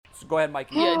Go ahead,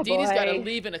 Mikey. Yeah, Oh, Dini's got to boy.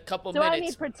 leave in a couple Do I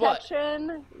minutes. need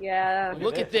protection? Yeah.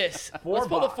 Look at this. Let's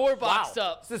pull the Box. 4-box Wow.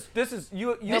 up. This is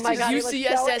you. Oh my God, he looks so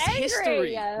UCSS angry.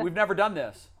 history. We've never done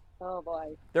this. Oh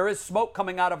boy. There is smoke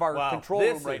coming out of our control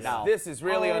room right now. This is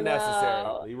really unnecessary.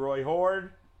 No. Leroy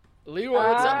Hoard. Leroy,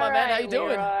 what's up, my man? How you doing?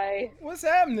 Leroy. What's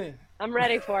happening? I'm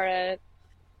ready for it.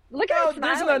 Look at No, him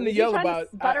there's smiling. nothing to Is he yell trying to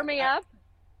about. butter me up?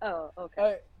 Oh,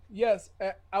 okay. Yes,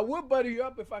 I would butter you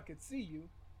up if I could see you.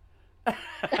 So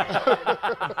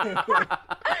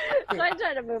I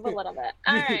tried to move a little bit.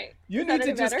 All right. You Is need that to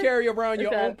any just better? carry around your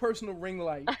that- own personal ring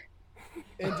light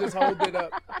and just hold it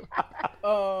up.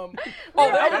 Oh,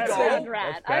 there that we sounds go.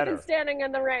 rad. That's I've better. been standing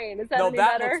in the rain. Is that No, any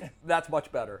better? that's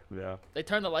much better. Yeah. They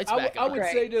turned the lights I back would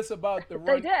on. say this about the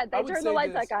They run. did. I They would turned say the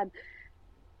lights this- back on.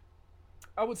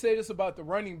 I would say this about the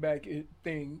running back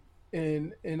thing,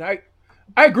 and I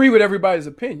agree with everybody's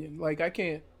opinion. Like I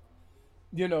can't,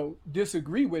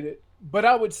 disagree with it. But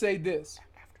I would say this: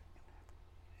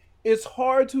 it's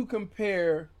hard to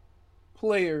compare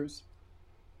players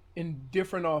in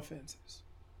different offenses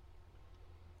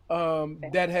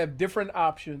that have different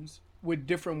options with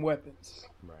different weapons.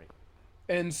 Right.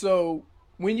 And so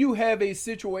when you have a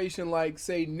situation like,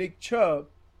 say, Nick Chubb,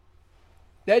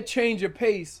 that change of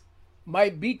pace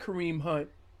might be Kareem Hunt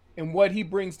and what he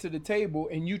brings to the table,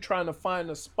 and you trying to find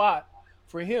a spot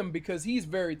for him because he's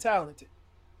very talented.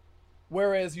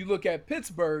 Whereas you look at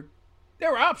Pittsburgh,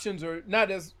 their options are not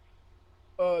as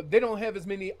they don't have as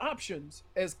many options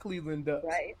as Cleveland does.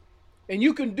 Right. And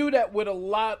you can do that with a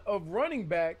lot of running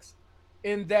backs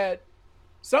in that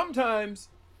sometimes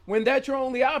when that's your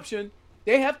only option,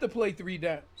 they have to play 3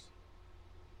 downs.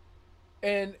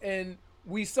 And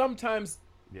we sometimes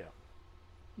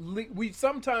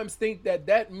think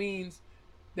that means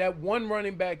that one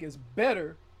running back is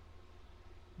better,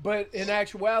 but in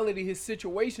actuality his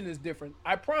situation is different.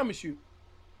 I promise you,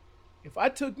 if I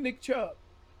took Nick Chubb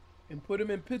and put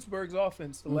him in Pittsburgh's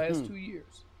offense the last 2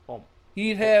 years,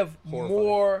 he'd have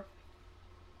more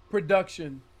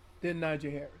production than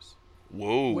Najee Harris.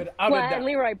 Whoa. Without a Well, doubt. and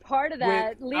Leroy, part of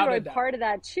that, part of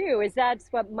that too, is that's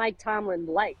what Mike Tomlin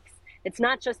likes. It's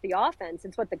not just the offense;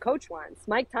 it's what the coach wants.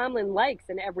 Mike Tomlin likes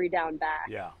an every down back.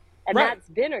 Yeah. And Right. that's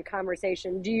been a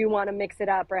conversation. Do you want to mix it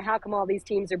up? Or how come all these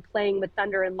teams are playing with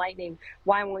thunder and lightning?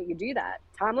 Why won't you do that?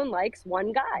 Tomlin likes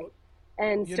one guy.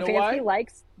 And You know why? Stefanski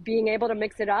likes being able to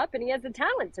mix it up, and he has the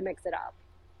talent to mix it up.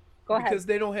 Go ahead. Because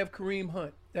they don't have Kareem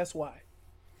Hunt. That's why.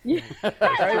 Yeah, that's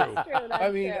true, that's I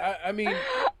mean, true. I mean,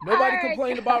 nobody All right.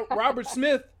 complained about Robert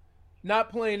Smith not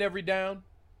playing every down.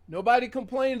 Nobody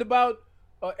complained about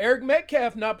Eric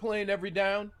Metcalf not playing every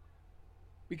down.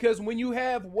 Because when you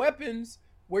have weapons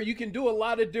where you can do a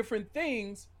lot of different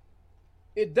things,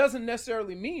 it doesn't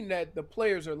necessarily mean that the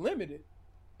players are limited.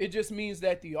 It just means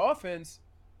that the offense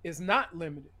is not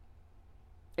limited.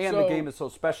 And So- the game is so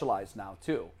specialized now,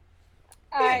 too.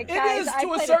 All right, it guys, is I to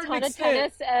a played certain ton extent.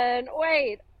 of tennis, and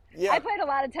wait, Yeah. I played a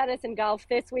lot of tennis and golf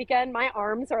this weekend. My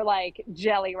arms are like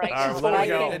jelly right All now. right, so let I it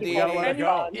go. can't You keep gotta holding let it it go.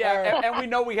 on. Yeah, and we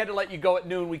know we had to let you go at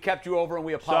noon. We kept you over, and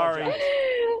we apologize. Sorry.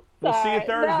 We'll see you Sorry.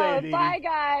 Thursday, No, Aditi. bye,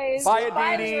 guys. Bye,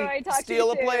 Bye, Aditi. Leroy. Talk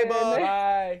Steal to you a soon. playbook.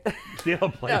 Bye. Steal a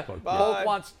playbook. Both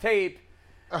wants tape.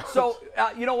 So,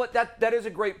 you know what? That is a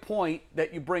great point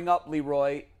that you bring up,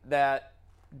 Leroy, that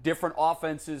different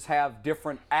offenses have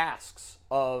different asks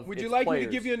of Would you its like me players.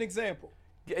 to give you an example?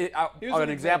 Here's an an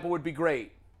example would be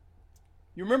great.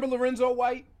 You remember Lorenzo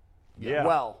White? Yeah.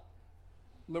 Well,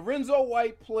 Lorenzo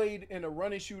White played in a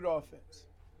run and shoot offense.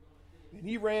 And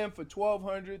he ran for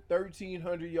 1,200,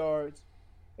 1,300 yards.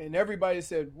 And everybody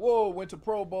said, whoa, went to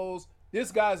Pro Bowls.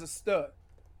 This guy's a stud.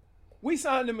 We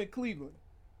signed him in Cleveland.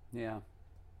 yeah.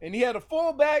 And he had a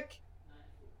fullback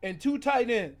and 2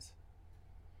 tight ends.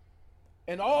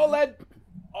 And all that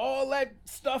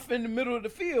stuff in the middle of the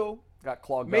field Got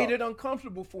clogged made up. it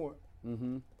uncomfortable for him.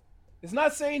 Mm-hmm. It's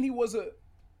not saying he was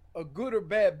a good or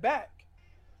bad back.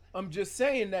 I'm just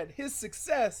saying that his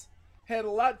success had a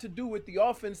lot to do with the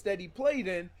offense that he played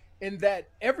in that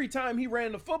every time he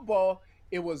ran the football,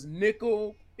 it was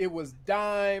nickel, it was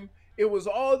dime, it was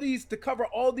all these to cover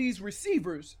all these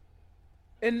receivers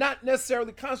and not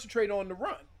necessarily concentrate on the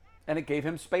run. And it gave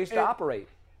him space to operate.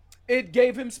 It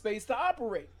gave him space to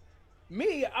operate.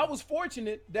 Me, I was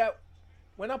fortunate that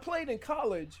when I played in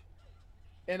college,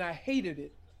 and I hated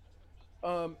it,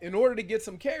 in order to get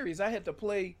some carries, I had to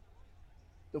play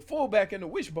the fullback and the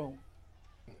wishbone.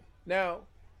 Now,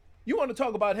 you want to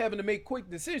talk about having to make quick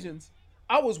decisions.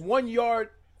 I was 1 yard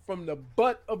from the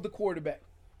butt of the quarterback.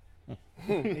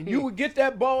 And you would get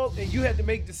that ball, and you had to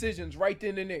make decisions right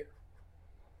then and there.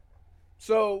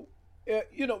 So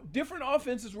different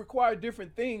offenses require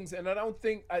different things, and I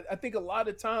think a lot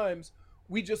of times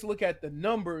we just look at the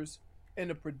numbers and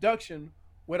the production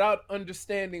without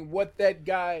understanding what that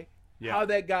guy, how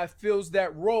that guy fills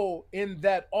that role in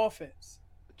that offense.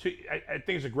 I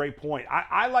think it's a great point.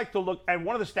 I like to look, and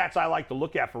one of the stats I like to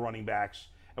look at for running backs,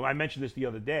 and I mentioned this the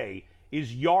other day,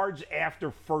 is yards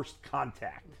after first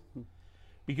contact.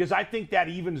 Because I think that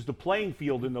evens the playing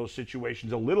field in those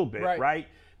situations a little bit, right?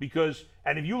 Because,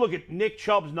 and if you look at Nick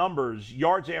Chubb's numbers,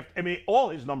 yards after, I mean, all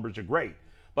his numbers are great.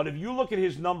 But if you look at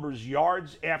his numbers,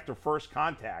 yards after first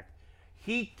contact,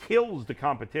 he kills the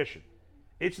competition.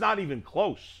 It's not even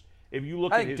close. If you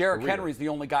look at his I think Derrick career. Henry's the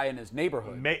only guy in his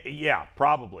neighborhood. Yeah,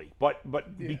 probably.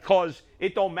 But because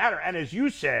it don't matter. And as you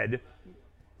said,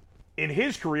 in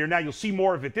his career, now you'll see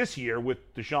more of it this year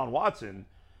with Deshaun Watson,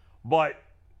 but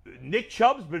Nick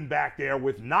Chubb's been back there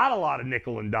with not a lot of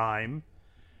nickel and dime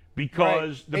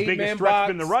because the biggest threat's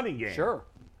been the running game. Sure.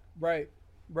 Right.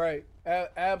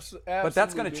 Absolutely. But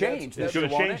that's going to change. It's going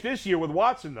to change this year with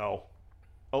Watson, though,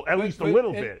 at least a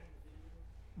little bit.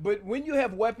 But when you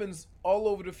have weapons all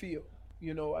over the field,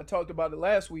 I talked about it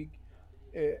last week.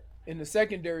 In the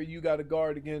secondary, you got to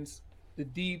guard against the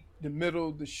deep, the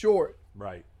middle, the short.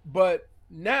 Right. But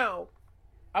now,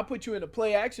 I put you in a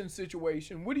play action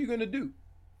situation. What are you going to do?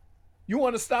 You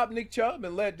want to stop Nick Chubb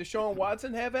and let Deshaun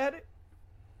Watson have at it?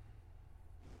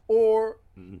 Or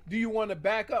do you want to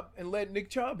back up and let Nick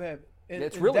Chubb have it?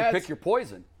 It's really pick your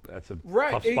poison. That's a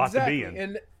tough spot to be in.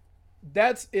 And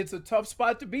it's a tough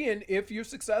spot to be in if you're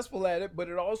successful at it, but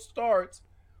it all starts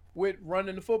with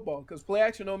running the football, because play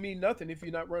action don't mean nothing if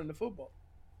you're not running the football.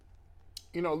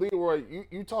 Leroy,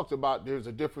 you talked about there's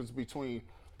a difference between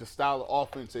the style of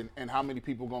offense and how many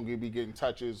people are going to be getting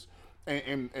touches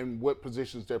and what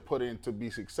positions they're put in to be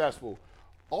successful.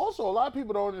 Also, a lot of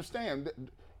people don't understand,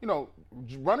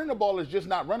 running the ball is just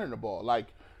not running the ball. Like,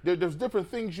 there's different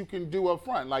things you can do up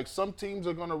front. Like, some teams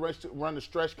are going to run the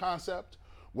stretch concept,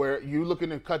 where you're looking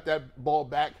to cut that ball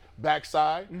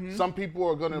backside. Mm-hmm. Some people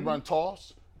are going to run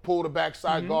toss, pull the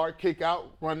backside guard, kick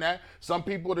out, run that. Some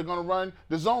people are going to run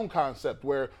the zone concept,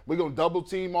 where we're going to double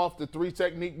team off the 3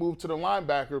 technique, move to the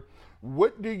linebacker.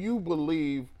 What do you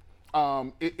believe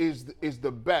is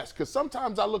the best? Because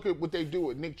sometimes I look at what they do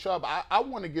with Nick Chubb. I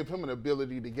want to give him an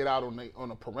ability to get out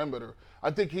on a perimeter.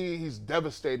 I think he's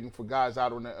devastating for guys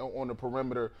out on the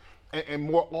perimeter and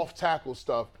more off tackle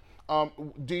stuff.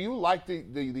 Do you like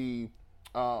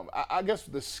I guess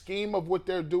the scheme of what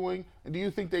they're doing, and do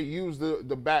you think they use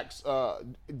the backs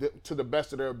to the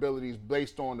best of their abilities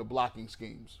based on the blocking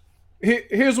schemes?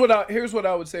 Here's what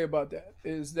I would say about that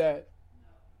is that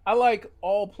I like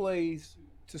all plays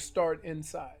to start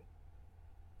inside.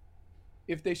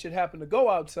 If they should happen to go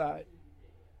outside,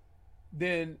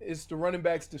 then it's the running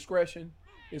back's discretion.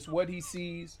 It's what he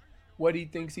sees, what he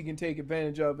thinks he can take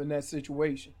advantage of in that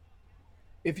situation.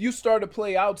 If you start to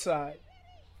play outside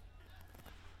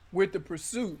with the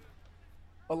pursuit,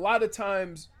 a lot of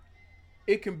times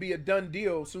it can be a done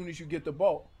deal as soon as you get the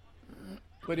ball.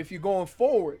 But if you're going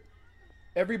forward,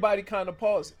 everybody kind of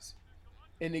pauses.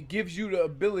 And it gives you the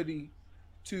ability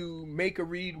to make a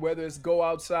read, whether it's go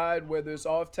outside, whether it's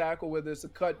off tackle, whether it's a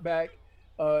cutback.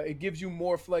 It gives you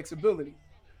more flexibility.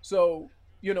 So,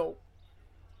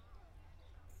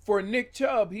 for Nick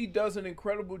Chubb, he does an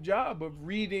incredible job of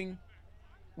reading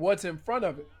what's in front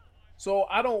of it. So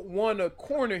I don't want to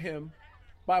corner him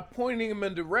by pointing him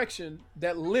in a direction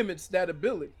that limits that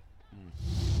ability.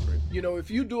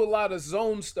 If you do a lot of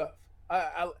zone stuff,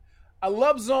 I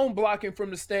love zone blocking from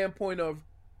the standpoint of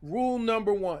rule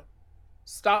number 1,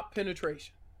 stop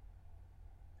penetration.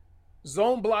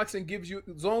 Zone blocking gives you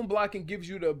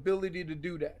the ability to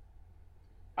do that.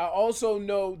 I also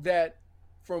know that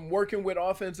from working with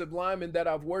offensive linemen that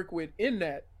I've worked with in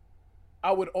that,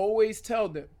 I would always tell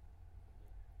them,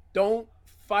 don't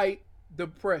fight the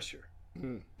pressure.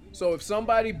 So if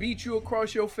somebody beats you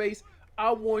across your face,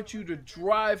 I want you to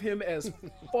drive him as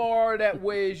far that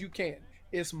way as you can.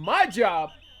 It's my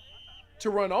job to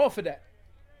run off of that.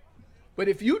 But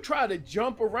if you try to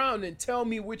jump around and tell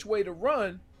me which way to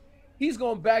run, he's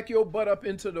going to back your butt up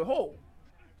into the hole.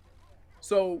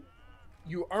 So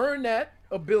you earn that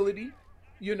ability,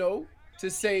 to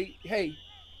say, hey,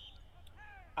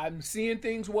 I'm seeing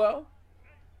things well.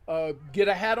 Get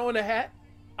a hat on a hat.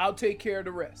 I'll take care of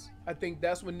the rest. I think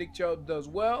that's what Nick Chubb does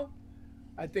well.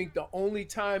 I think the only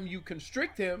time you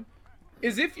constrict him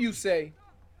is if you say,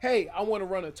 hey, I want to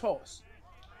run a toss.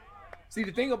 See,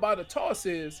 the thing about a toss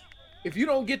is if you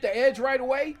don't get the edge right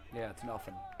away, it's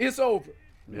nothing. It's over.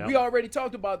 Yeah. We already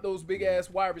talked about those big-ass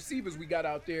wide receivers we got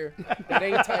out there that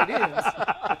ain't tight ends.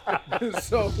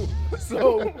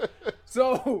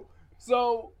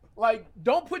 So, like,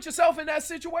 don't put yourself in that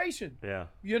situation. Yeah.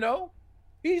 You know,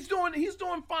 he's doing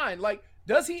fine. Like,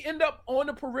 does he end up on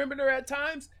the perimeter at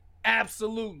times?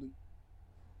 Absolutely.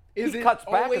 Is He it cuts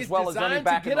back always as well as any designed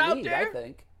back to in get the out league, there? I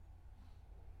think.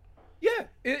 Yeah.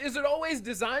 Is it always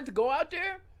designed to go out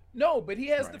there? No, but he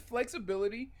has Right. the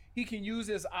flexibility. He can use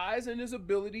his eyes and his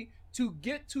ability to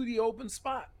get to the open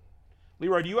spot.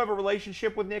 Leroy, do you have a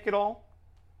relationship with Nick at all?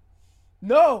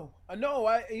 No.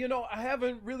 I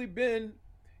haven't really been,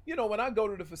 when I go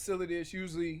to the facility, it's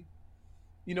usually,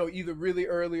 either really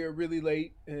early or really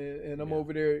late. And I'm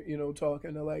over there,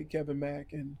 talking to like Kevin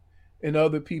Mack and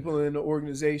other people in the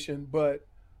organization. But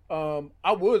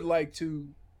I would like to,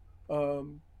 the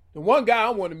one guy I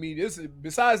want to meet is,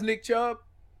 besides Nick Chubb,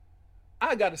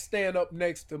 I got to stand up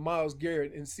next to Myles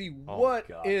Garrett and see what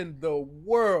God. in the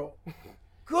world.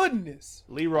 Goodness.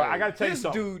 Leroy, I got to tell you This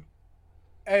something. dude,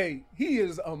 hey, he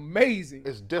is amazing.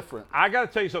 It's different. I got to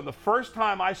tell you something. The first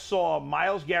time I saw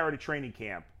Myles Garrett at training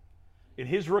camp in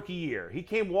his rookie year, he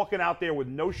came walking out there with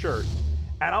no shirt.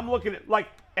 And I'm looking,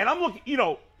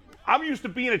 I'm used to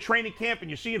being at training camp and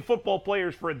you're seeing football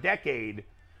players for a decade,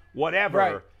 whatever.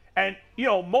 Right. And,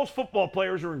 most football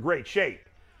players are in great shape.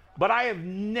 But I have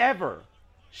never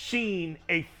seen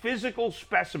a physical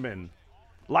specimen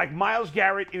like Myles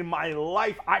Garrett in my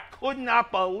life. I could not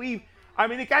believe. I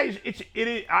mean, the guy is.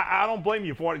 I don't blame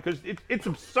you for it because it's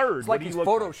absurd. It's like what he he's looks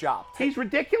photoshopped. He's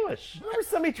ridiculous. Remember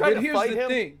somebody tried But to here's fight the him?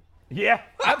 thing. Yeah.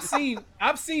 I've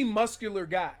seen muscular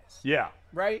guys, Yeah.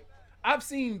 right? I've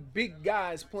seen big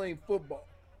guys playing football,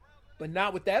 but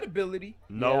not with that ability,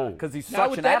 No. Because he's not such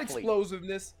with an that athlete.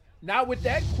 explosiveness, not with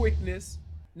that quickness,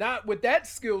 not with that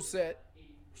skill set.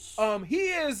 He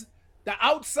is the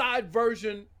outside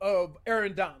version of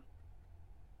Aaron Donald.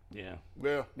 Yeah.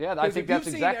 Yeah. Yeah, I 'Cause think if that's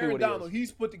you've seen exactly Aaron what he Donald, is.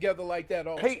 he's put together like that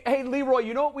also. Hey, Leroy,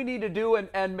 you know what we need to do? And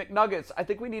McNuggets, I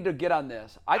think we need to get on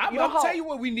this. I'm going to tell you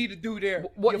what we need to do there.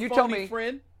 What you tell phony me.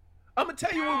 friend. I'm going to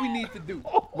tell you what we need to do.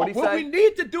 What'd he What say? we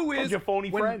need to do is Your phony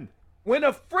friend. when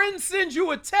a friend sends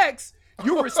you a text,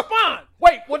 you respond.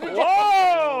 Wait, what did you?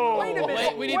 Whoa! Wait a minute.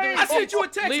 Wait, we need the I receipts. sent you a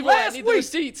text Leroy, I last need the week.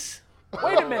 receipts.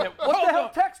 Wait a minute. What the Hold hell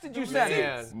up. text did you send?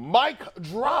 Man. Mic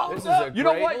drop. This is a You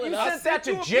know great- what? You I sent that sent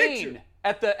to you a Jane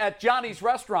picture. at Johnny's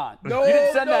restaurant. No, you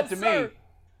didn't send no, that to sir. me.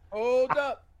 Hold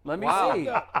up. Let me Wow. see.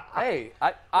 Hey,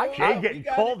 I Jay we getting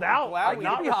got called it. out. glad for we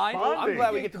not get behind. responding. I'm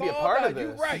glad we get to be a Called part of out.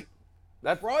 You're this. right.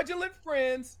 That's Fraudulent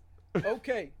friends.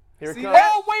 Okay. Here it See comes.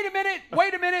 that? Oh,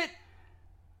 wait a minute.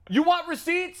 You want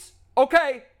receipts?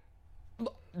 Okay.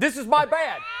 This is my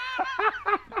bad.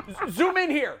 Zoom in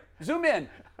here. Zoom in.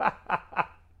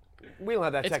 We don't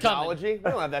have that It's technology.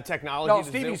 We don't have that technology. No, to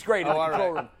Stevie's zoom- great in Oh, the all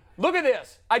control right. room. Look at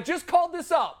this. I just called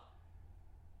this up.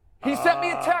 He sent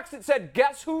me a text that said,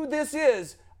 "Guess who this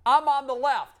is? I'm on the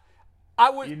left."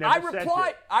 You never sent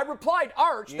it. I replied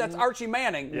Arch. That's Archie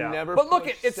Manning. Yeah. Never But look,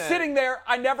 push it's send. sitting there.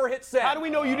 I never hit send. How do we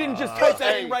know you didn't just type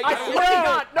that in right I now? swear to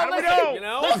God. No, How do we listen. know? You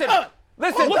know?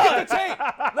 Listen. Look at the tape.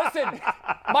 Listen.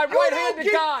 My right hand to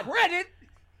Give God. credit.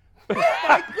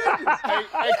 My goodness.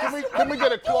 Hey, can we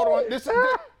get a quote on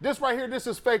this right here? This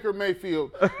is Faker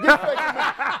Mayfield. Get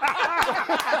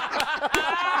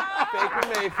Baker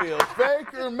Mayfield.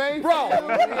 Faker Mayfield. Bro,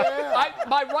 yeah.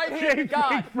 my right hand to Jay's God.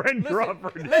 big friend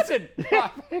Crawford. Listen.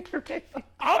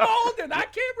 I'm old and I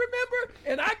can't remember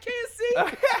and I can't see.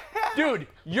 Dude,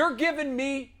 you're giving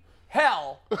me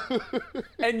hell,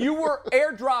 and you were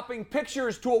airdropping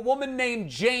pictures to a woman named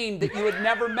Jane that you had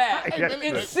never met,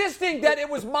 insisting that it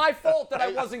was my fault that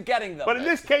I wasn't getting them. But in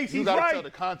this case, You he's gotta tell right.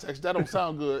 the context. That don't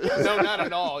sound good. No, not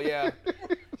at all. Yeah.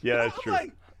 Yeah, that's true.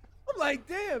 I'm like,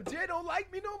 damn, Jay don't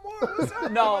like me no more. What's up?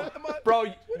 No, bro, What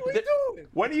are we doing?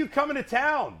 When are you coming to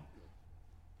town?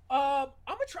 I'm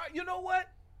gonna try. You know what?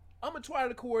 I'm gonna try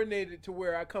to coordinate it to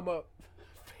where I come up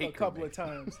a couple of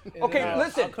times. And Okay, then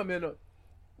listen. I'll come in.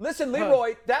 Listen,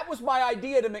 Leroy, that was my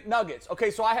idea to McNuggets.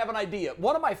 Okay, so I have an idea.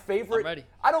 One of my favorite. I'm ready.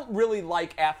 I don't really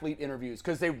like athlete interviews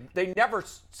because they never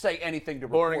say anything to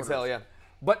Boring reporters. as hell, yeah.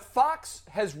 But Fox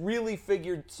has really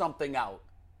figured something out.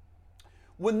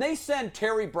 When they send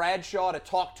Terry Bradshaw to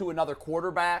talk to another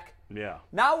quarterback, Yeah.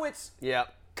 now it's Yeah.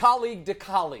 colleague to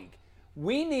colleague.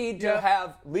 We need to Yeah.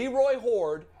 have Leroy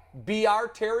Hoard be our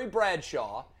Terry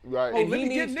Bradshaw. Right. Oh, And let he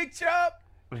me get needs- Nick Chubb.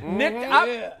 Nick,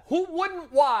 Yeah. who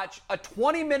wouldn't watch a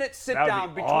 20-minute sit-down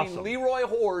be between awesome. Leroy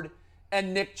Hoard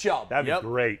and Nick Chubb? That'd Yep. be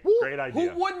great. Great Who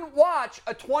idea. wouldn't watch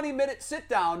a 20-minute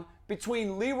sit-down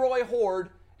between Leroy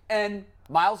Hoard and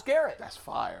Myles Garrett? That's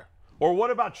fire. Or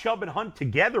what about Chubb and Hunt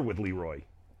together with Leroy?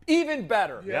 Even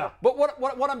better. Yeah. But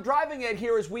what I'm driving at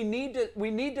here is we need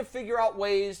to figure out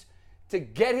ways to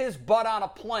get his butt on a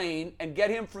plane and get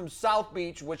him from South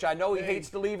Beach, which I know he hates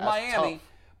to leave that's Miami. tough.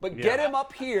 but get him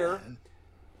up here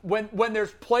when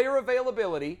there's player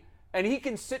availability, and he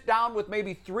can sit down with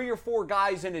maybe 3 or 4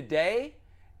 guys in a day,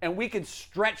 and we can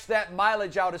stretch that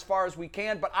mileage out as far as we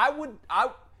can. But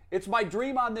it's my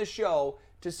dream on this show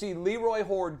to see Leroy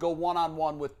Hoard go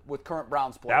one-on-one with current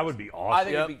Browns players. That would be awesome. I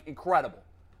think it'd be incredible.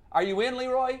 Are you in,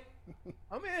 Leroy?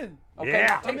 I'm in. Okay,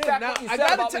 Yeah. now take back what you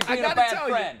said about me being a bad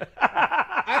friend.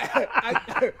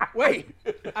 Wait,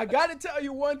 I got to tell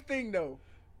you one thing, though.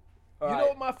 You right. know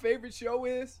what my favorite show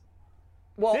is?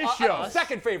 Well, This show.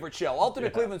 second favorite show,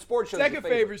 Ultimate Cleveland Sports Show. Second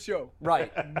favorite show.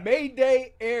 Right.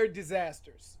 Mayday Air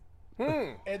Disasters.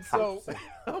 And so,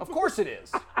 Of course it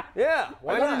is. Yeah.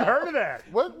 Why I haven't not? heard of that.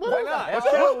 What not?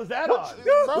 What channel was that on?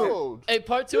 Bro, Hey,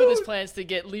 part 2 of this plan is to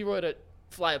get Leroy to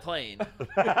fly a plane.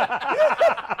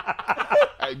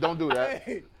 hey, don't do that.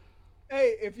 hey,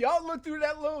 if y'all look through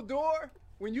that little door,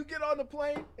 when you get on the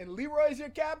plane and Leroy's your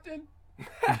captain,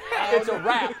 It's a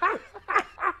wrap.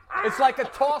 It's like a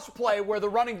toss play where the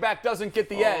running back doesn't get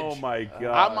the edge. Oh my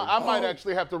God. I might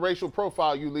actually have to racial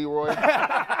profile you, Leroy.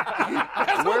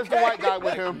 Where's the white guy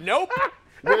with him? Nope.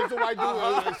 Where's the white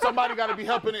dude? Somebody got to be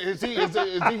helping it. Is he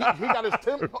got his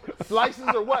temp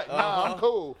license or what? Nah, I'm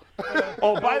cool.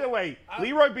 Oh, by the way,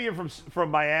 Leroy being from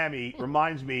Miami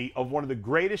reminds me of one of the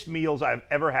greatest meals I've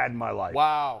ever had in my life.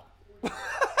 Wow.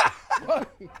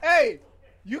 hey,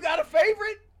 you got a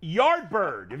favorite?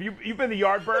 Yardbird. Have you've been to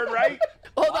Yardbird, right?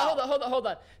 Hold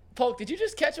on. Polk, did you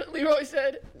just catch what Leroy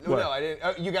said? No, I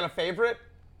didn't. You got a favorite?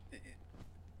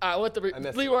 What the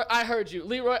missed Leroy? I heard you.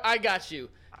 Leroy, I got you.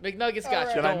 McNuggets got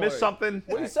you. Did I Don't miss worry. something?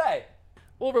 What do you say?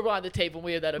 We'll rewind the tape when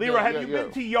we have that ability. Leroy, have you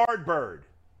been to Yardbird?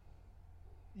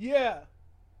 Yeah.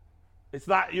 It's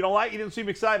not. You don't like? You didn't seem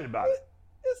excited about it.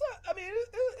 It's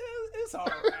all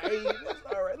right.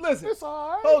 It's all right. Listen, It's all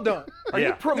right. hold on. Are you Yeah.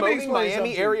 Let me promoting explain Miami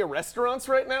something. area restaurants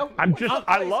right now? I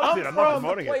loved it. I'm not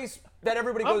promoting it. Place that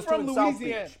everybody I'm goes to from in South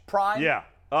Louisiana. Beach. Prime. Yeah.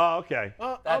 Oh, okay.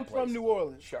 I'm That from place. New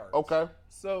Orleans. Sure. Okay.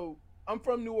 So I'm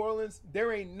from New Orleans.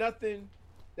 There ain't nothing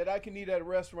that I can eat at a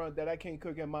restaurant that I can't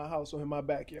cook in my house or in my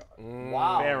backyard.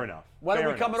 Wow. Fair enough. When Fair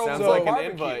are we coming enough. over Sounds to like the an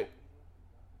barbecue? invite.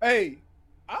 Hey,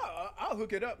 I'll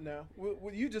hook it up now.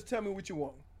 You just tell me what you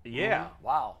want. Yeah.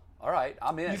 Wow. All right,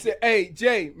 I'm in. You said, hey,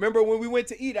 Jay, remember when we went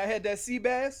to eat, I had that sea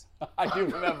bass? I do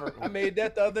remember. I made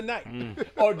that the other night.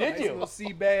 Oh, did Nice you? little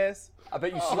sea bass. I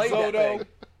bet you slayed that Risotto. thing.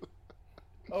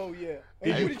 Oh, yeah.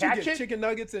 Did you what did catch you get? it? Chicken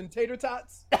nuggets and tater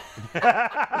tots?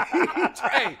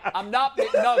 Hey, I'm not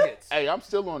McNuggets. Hey, I'm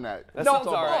still on that. That No, sounds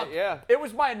all right. look, Yeah. It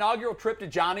was my inaugural trip to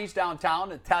Johnny's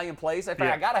downtown, an Italian place. I thought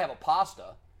Yeah. I gotta have a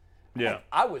pasta. Yeah.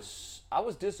 I was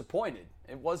disappointed.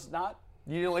 It was not.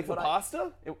 You didn't like the What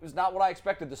pasta? It was not what I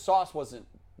expected. The sauce wasn't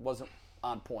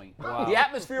on point. The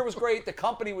atmosphere was great. The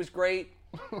company was great.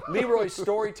 Leroy's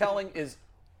storytelling is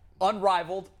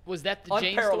unrivaled. Was that the Jane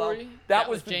unparalleled. story? That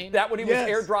was Jane? that when he Yes.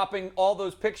 was airdropping all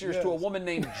those pictures to a Yes. woman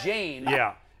named Jane.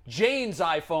 Yeah. Jane's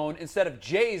iPhone instead of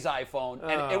Jay's iPhone,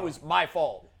 and it was my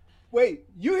fault. Wait,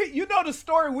 you know the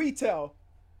story we tell.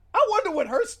 I wonder what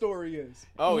her story is.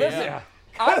 Oh, Listen, yeah.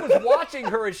 I was watching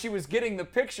her as she was getting the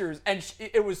pictures, and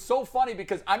it was so funny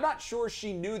because I'm not sure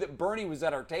she knew that Bernie was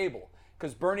at our table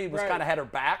because Bernie was Right. kind of had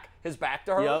his back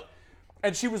to her. Yep.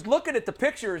 And she was looking at the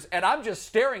pictures, and I'm just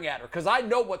staring at her because I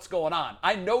know what's going on.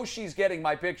 I know she's getting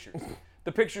my pictures,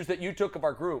 the pictures that you took of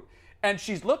our group. And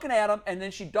she's looking at them, and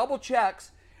then she double checks.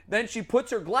 Then she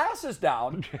puts her glasses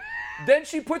down. Then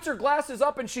she puts her glasses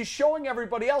up, and she's showing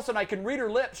everybody else, and I can read her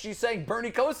lips. She's saying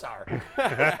Bernie Kosar.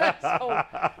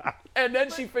 And then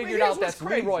she figured here's out what's that's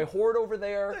crazy. Leroy Hoard over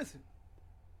there. Listen,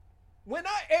 when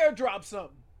I airdrop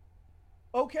something,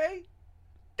 okay,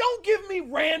 don't give me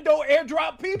rando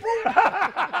airdrop people.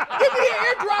 Give me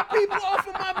airdrop people off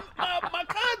of my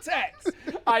contacts.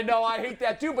 I know, I hate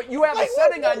that too, but you have a Like,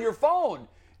 setting what? on your phone.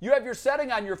 You have your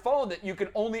setting on your phone that you can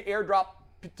only airdrop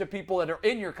to people that are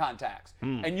in your contacts.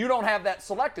 And you don't have that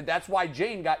selected. That's why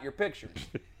Jane got your pictures.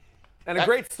 And a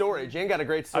great story. Jane got a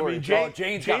great I story. mean,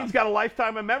 Jane's Jane's got a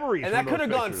lifetime of memories. and from that could have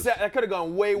those gone. pictures. That could have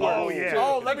gone way worse. Oh, yeah. too.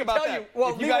 Oh, let Think me about tell that. you.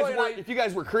 Well, if you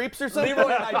guys were creeps or something, Leroy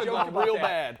and that I could have joked gone about real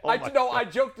that. bad. I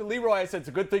joked to Leroy. I said, it's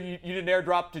a good thing you didn't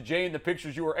airdrop to Jane the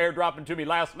pictures you were airdropping to me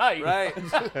last night. Right.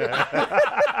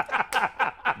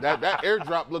 That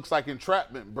airdrop looks like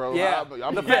entrapment, bro. Yeah.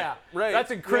 Yeah, Right.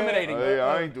 That's incriminating.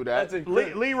 I ain't do that. That's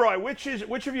incriminating. Leroy,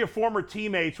 which of your former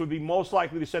teammates would be most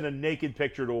likely to send a naked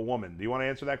picture to a woman? Do you want to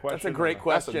answer that question? That's a great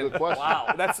That's a question. good question.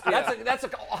 Wow. That's That's a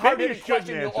hard-hitting you shouldn't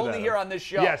question you'll answer only that. hear on this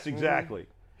show. Yes, exactly.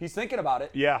 He's thinking about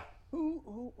it. Yeah.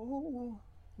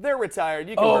 They're retired.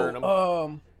 You can burn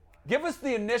them. Give us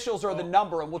the initials or the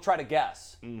number, and we'll try to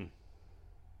guess.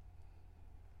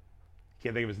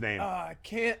 Can't think of his name. I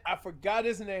forgot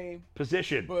his name.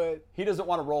 Position. But He doesn't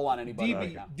want to roll on anybody DB.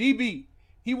 right now. DB.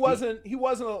 He wasn't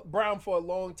a Brown for a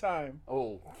long time.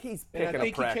 Oh, He's And picking I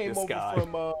think a he came practice over guy.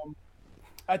 from.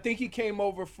 I think he came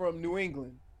over from New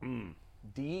England. DB.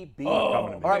 Coming to me.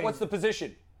 All right, what's the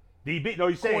position? DB. No,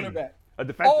 he's saying Cornerback. a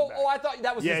defensive back. Oh, I thought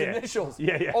that was Yeah, his yeah. initials.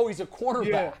 Yeah. Oh, he's a cornerback.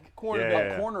 Yeah, cornerback.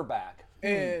 Yeah.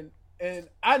 Cornerback. And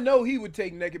I know he would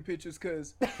take naked pictures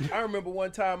because I remember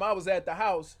one time I was at the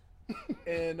house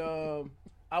and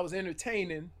I was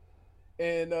entertaining,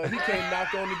 and he came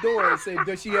knocked on the door and said,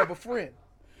 "Does she have a friend?"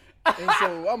 And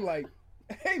so I'm like,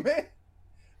 "Hey man,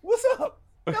 what's up?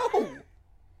 No,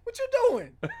 what you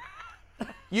doing?"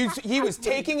 He was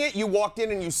taking it. You walked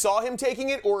in and you saw him taking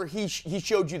it, or he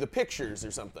showed you the pictures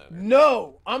or something.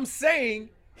 No, I'm saying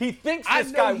He thinks I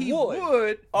this know guy he would.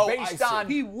 would. Oh, based I see. on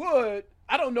He would.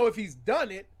 I don't know if he's done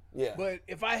it. Yeah. But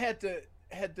if I had to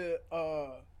Bet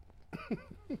on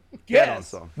guess,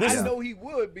 some. I Yeah. know he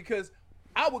would because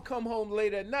I would come home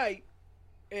late at night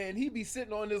and he'd be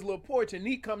sitting on his little porch and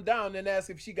he'd come down and ask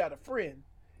if she got a friend.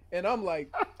 And I'm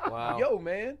like, Wow. yo,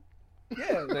 man.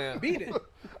 Yeah, Man. beat it.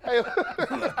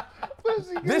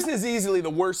 This is easily the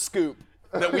worst scoop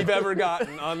that we've ever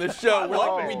gotten on this show. We're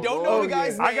like, we don't know the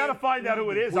guy's name. I got to find out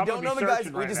who it is. We I'm don't gonna know be the guy's.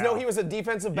 searching We right just now. know he was a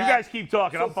defensive You back. guys keep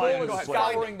talking. So I'm finding Phil who is this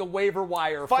player. scouring the waiver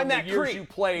wire Find from the that years creep. you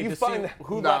played You to find see that-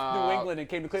 who left New England and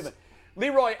came to Cleveland.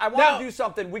 Leroy, I want Now- to do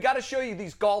something. We got to show you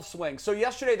these golf swings. So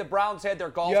yesterday the Browns had their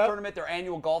golf Yep. tournament, their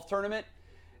annual golf tournament,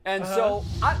 and so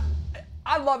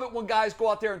I love it when guys go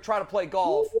out there and try to play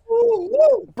golf.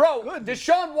 Bro,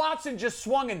 Deshaun Watson just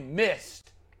swung and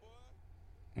missed.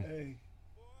 Hey.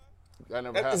 That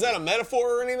never Is happened. that a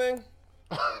metaphor or anything?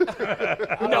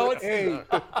 No, it's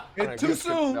It's too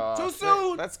soon. Nah. Too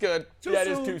soon. That's good. Too yeah, it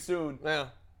soon. is too soon. Yeah.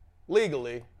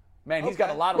 Legally. Man, he's got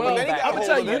a lot of Well, lean back. I'm gonna hold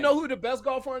tell of you. it. You know who the best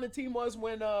golfer on the team was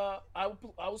when I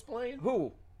was playing?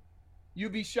 Who?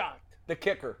 You'd be shocked. The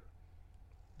kicker.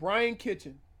 Brian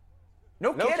Kitchen.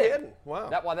 No, No kidding. kidding. Wow.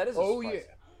 That is a Oh surprise.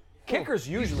 yeah. Kickers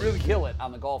usually kill it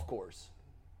on the golf course.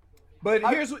 But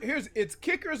here's it's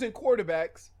kickers and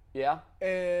quarterbacks, Yeah.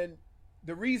 and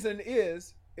the reason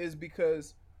is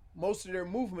because most of their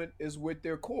movement is with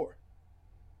their core.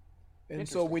 And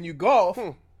so when you golf,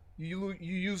 you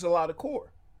use a lot of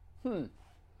core.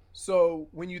 So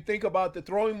when you think about the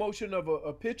throwing motion of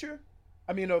a pitcher,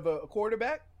 of a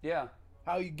quarterback, Yeah.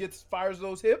 how he fires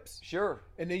those hips, Sure.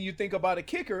 and then you think about a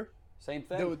kicker, Same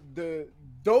thing.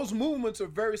 those movements are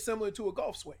very similar to a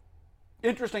golf swing.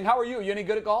 Interesting. How are you? You any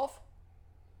good at golf?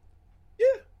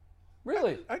 Yeah,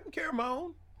 Really? I can carry my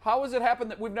own. How has it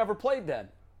happened that we've never played then?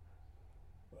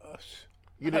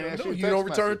 You I didn't don't answer know. your You don't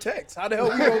text return message. texts. How the hell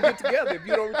we gonna get together if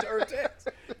you don't return texts?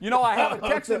 You know, I have a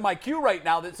text in my queue right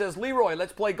now that says, Leroy,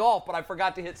 let's play golf, but I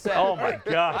forgot to hit send. Oh my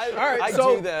gosh. All right, I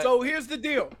so do that. so here's the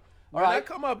deal. When I right.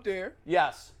 come up there,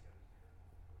 Yes.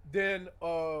 then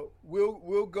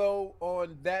we'll go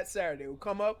on that Saturday. We'll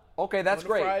come up. Okay, that's on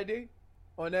great. Friday.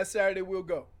 On that Saturday, we'll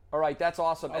go. All right, that's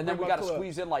awesome. And then we bring my got to club.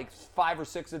 squeeze in like 5 or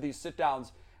 6 of these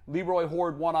sit-downs. Leroy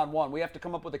Hoard one-on-one. We have to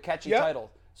come up with a catchy Yep.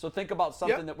 title. So think about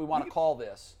something Yep. that we want to call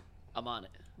this. I'm on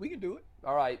it. We can do it.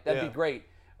 All right, that'd Yeah. be great.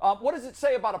 What does it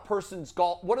say about a person's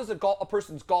golf? What does a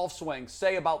person's golf swing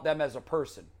say about them as a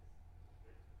person?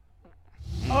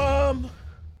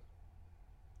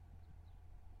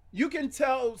 You can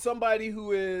tell somebody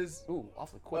who is Ooh,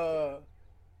 awfully quick.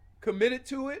 committed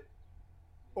to it,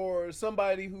 or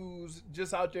somebody who's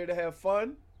just out there to have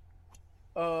fun.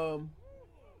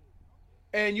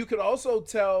 And you could also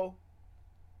tell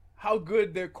how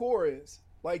good their core is.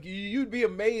 Like you'd be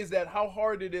amazed at how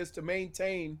hard it is to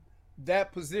maintain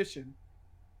that position.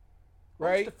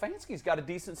 Right? Stefanski's got a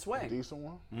decent swing. Decent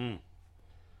one.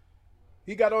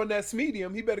 He got on that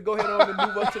medium. He better go ahead on and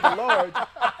move up to the large.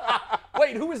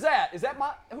 Wait, who is that?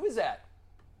 Who is that?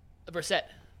 Brissett.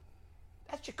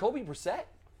 That's Jacoby Brissett?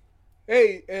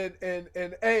 Hey,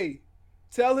 and hey,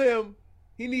 tell him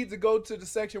he needs to go to the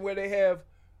section where they have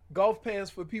golf pants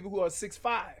for people who are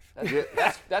 6'5".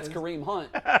 That's Kareem Hunt.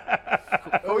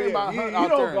 Oh, yeah. About he Hunt out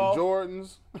don't there in golf.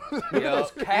 Jordans.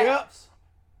 Those calves.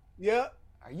 Yeah.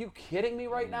 Are you kidding me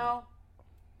right now?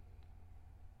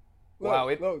 Look, Wow,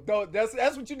 look,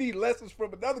 that's what you need, lessons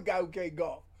from another guy who can't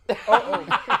golf.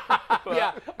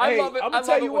 Yeah, I Hey, love it. I'ma I love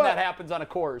tell it you when what. that happens on a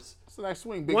course. It's a nice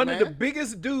swing, big One man. of the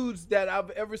biggest dudes that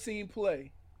I've ever seen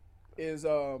play is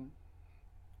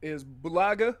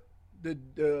Bulaga.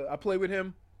 I play with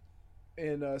him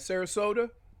in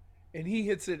Sarasota, and he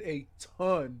hits it a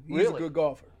ton. He's Really? a good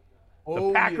golfer.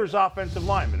 The Packers offensive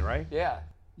lineman, right? Yeah.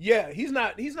 Yeah, he's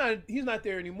not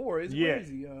there anymore. Is Yeah. where is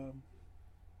he?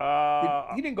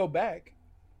 Uh, He didn't go back.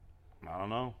 I don't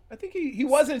know. I think he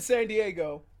was in San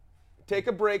Diego. Take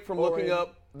a break from looking in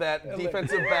up that LA.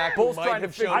 defensive back who Bull's might trying to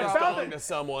have shown figure his out- spelling to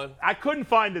someone. I couldn't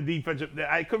find the defensive.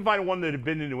 I couldn't find one that had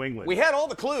been in New England. We had all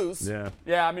the clues. Yeah.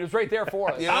 Yeah, I mean, it was right there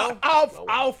for us. You know?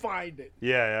 I'll find it.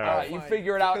 Yeah. All right, you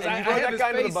figure it out. Because And I you have that his guy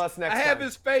under the face- bus next I have time.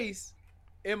 his face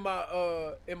in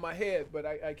my head, but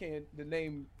I can't. The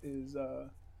name is I'm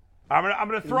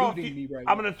gonna throw a eluding few, me right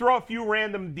I'm now. gonna throw a few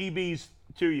random DBs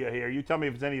to you here. You tell me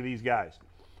if it's any of these guys.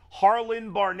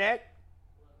 Harlan Barnett,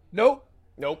 nope.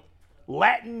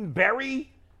 Latin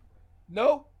Berry.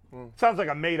 Nope. Sounds like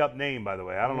a made-up name, by the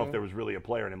way. I don't know if there was really a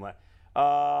player named Latin.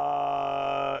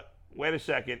 Wait a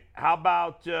second. How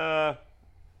about this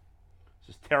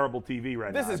is terrible TV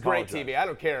right now. This is I great apologize. TV. I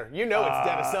don't care. You know it's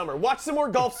dead of summer. Watch some more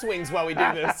golf swings while we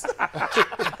do this. All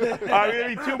right,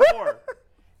 maybe two more.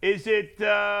 Is it?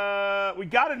 We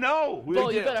got to know.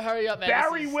 Bull, you better hurry up, man.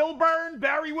 Barry Wilburn.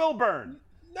 Barry Wilburn.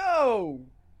 No.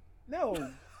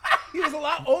 He was a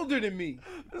lot older than me.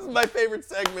 This is my favorite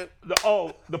segment.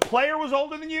 The player was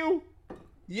older than you?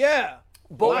 Yeah.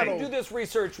 Bull, Wait. you do this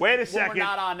research Wait a when second. we're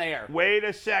not on air. Wait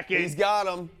a second. He's got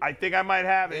him. I think I might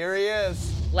have it. Here he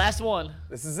is. Last one.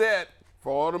 This is it.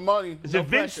 For all the money. Is it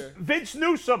pressure. Vince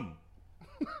Newsom?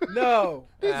 No.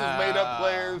 These is made up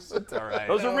players. It's all right.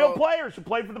 Those are real players who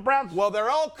played for the Browns. Well, they're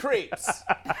all creeps.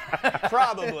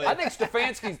 Probably. I think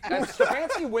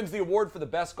Stefanski wins the award for the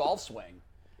best golf swing.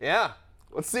 Yeah.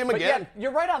 Let's see him But again. yeah,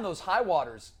 you're right on those high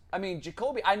waters. I mean,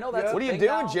 Jacoby, I know that's Yeah. a What are you thing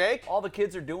doing, now. Jake? All the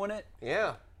kids are doing it.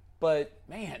 Yeah. But,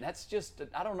 man, that's just,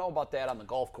 I don't know about that on the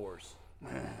golf course.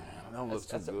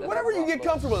 That's a- good. Whatever you get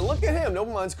comfortable in. Look at him.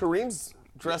 Nobody minds Kareem's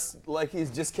dressed like he's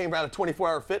just came out of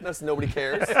 24-hour fitness. Nobody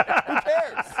cares. Who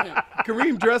cares?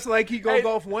 Kareem dressed like he go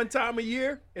golf one time a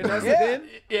year, and that's Yeah. it then.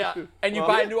 Yeah, and you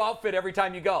buy a new outfit every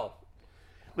time you go.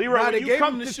 Leroy, Now when they you gave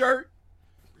come him the to shirt.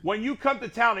 when you come to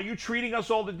town, are you treating us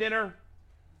all to dinner?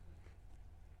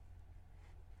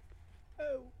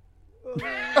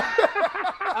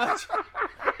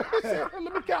 Let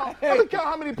me count. Let me count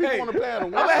how many people on the panel.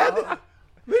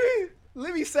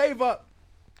 Let me save up.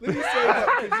 Let me save up.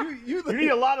 'Cause you You need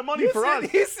a lot of money for us.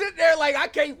 He's sitting there like, I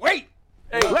can't wait.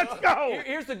 Hey, Let's go.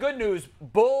 Here's the good news.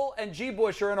 Bull and G.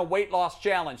 Bush are in a weight loss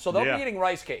challenge, so they'll Yeah. be eating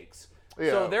rice cakes.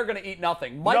 Yeah. So they're going to eat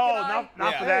nothing. Mike No, and I,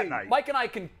 not for that night. Mike and I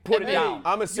can put it Hey, down.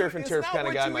 I'm a surf and It's turf not kind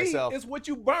of what guy you myself. Eat, it's what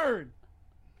you burn.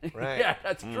 Right. Yeah,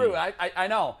 that's true. I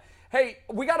know. Hey,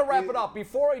 we got to wrap it up.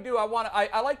 Before I do,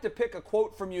 I like to pick a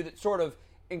quote from you that sort of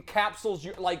encapsulates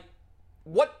your, like,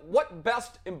 what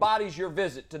best embodies your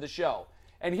visit to the show.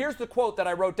 And here's the quote that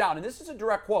I wrote down, and this is a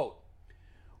direct quote.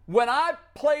 When I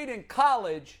played in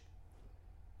college,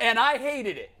 and I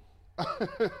hated it,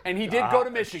 and he did go to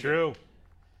Michigan. True.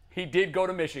 He did go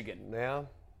to Michigan. Yeah.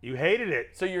 You hated it.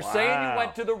 So you're saying you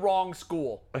went to the wrong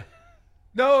school.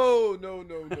 No.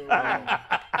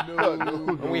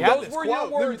 We have Those this were quote.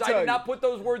 your words. I tell did you. not put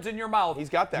those words in your mouth. He's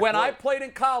got that When I quote. played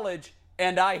in college,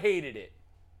 and I hated it.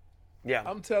 Yeah.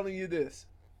 I'm telling you this.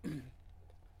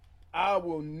 I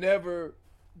will never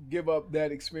give up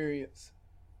that experience,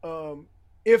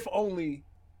 if only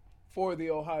for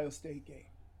the Ohio State game.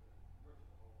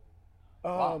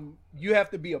 You have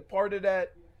to be a part of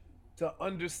that to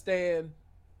understand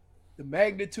the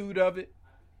magnitude of it,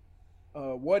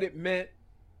 what it meant,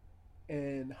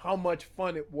 and how much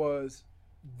fun it was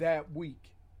that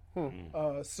week.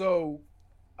 So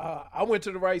I went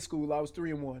to the right school. I was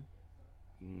 3-1.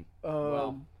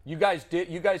 Well, you guys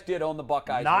did own the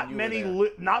Buckeyes. Not when you were many,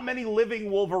 there. not many living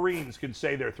Wolverines can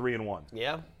say they're 3-1.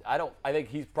 Yeah. I think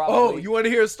he's probably. Oh, you want to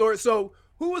hear a story? So,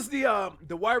 who was the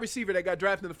wide receiver that got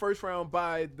drafted in the first round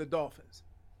by the Dolphins?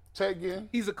 Ted Ginn.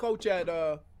 He's a coach at.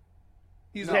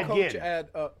 He's Ted a coach Ginn. at.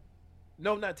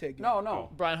 No, not Ted Ginn. No.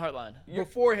 Brian Hartline.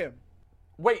 Before him.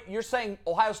 Wait, you're saying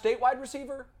Ohio State wide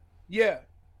receiver? Yeah.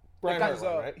 Brian That was,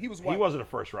 Hartline, right? He was He white. wasn't a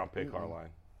first-round pick, Hartline.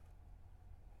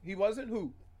 He wasn't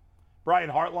who? Brian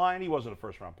Hartline, he wasn't a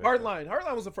first-round pick. Hartline.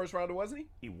 Hartline was a first rounder, wasn't he?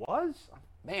 He was?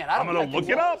 Man, I don't I'm gonna think look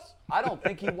he it was. up. I don't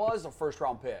think he was a first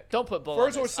round pick. Don't put Bull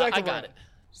First on or this. second I got round. it.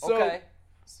 So, Okay.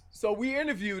 So we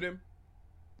interviewed him,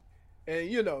 and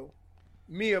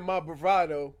me and my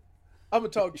bravado, I'm gonna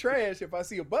talk trash if I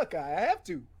see a Buckeye. I have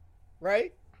to,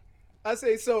 right? I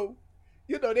say so.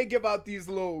 They give out these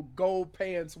little gold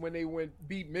pants when they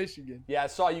beat Michigan. Yeah, I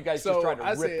saw you guys So just trying to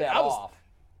I rip said, that I was- off.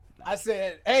 I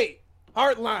said, "Hey,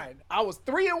 Hartline, I was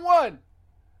 3-1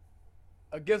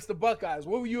 against the Buckeyes.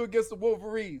 What were you against the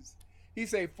Wolverines?" He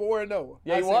said 4-0.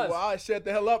 Yeah, I he said, was. Well, I'll shut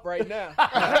the hell up right now. And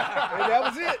that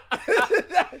was it.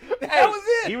 that was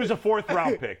it. He was a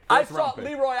fourth-round pick. I Fourth-round saw pick.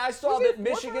 Leroy. I saw Was that it fourth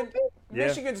Michigan. round pick? Yeah.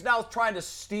 Michigan's now trying to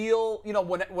steal.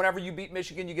 Whenever you beat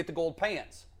Michigan, you get the gold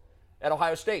pants. at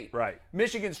Ohio State. Right.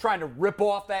 Michigan's trying to rip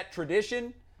off that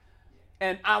tradition.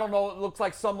 And I don't know, it looks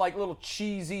like some like little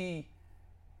cheesy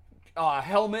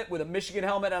helmet with a Michigan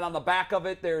helmet, and on the back of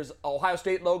it there's Ohio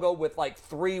State logo with like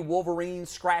 3 Wolverine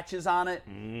scratches on it.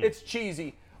 It's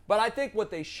cheesy. But I think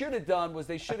what they should have done was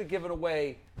they should have given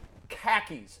away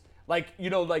khakis. Like,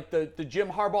 like the Jim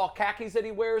Harbaugh khakis that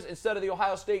he wears, instead of the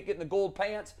Ohio State getting the gold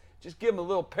pants, just give him a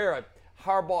little pair of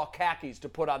Harbaugh khakis to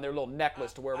put on their little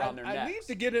necklace to wear around their necks. I need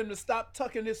to get him to stop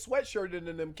tucking his sweatshirt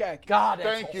into them khakis. God,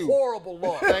 that's a horrible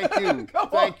look. Thank you.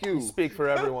 Thank you. Speak for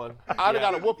everyone. I'd have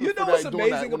got a whooping for what's that doing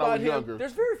that amazing when I about was him? younger.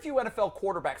 There's very few NFL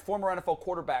quarterbacks, former NFL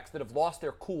quarterbacks, that have lost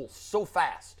their cool so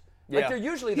fast. Like, they're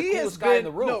usually the coolest guy in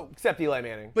the room. No, Except Eli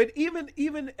Manning. but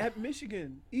even at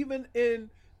Michigan, even in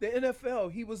the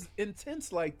NFL, he was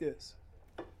intense like this.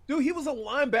 Dude, he was a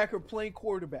linebacker playing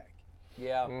quarterback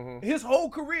Yeah. his whole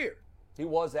career. He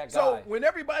was that guy. So when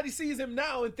everybody sees him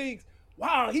now and thinks,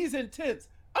 wow, he's intense,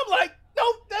 I'm like, no,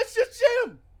 that's just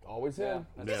him. Always him.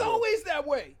 He's always that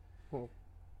way.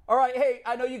 All right, hey,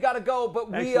 I know you got to go,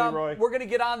 but Thanks, Leroy. we're going to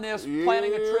get on this,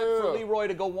 planning a trip for Yeah. Leroy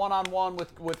to go one-on-one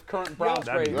with current Browns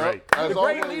That'd be great. great. The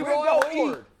great always. Leroy We'll go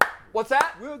Hoard. What's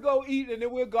that? We'll go eat and then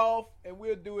we'll golf and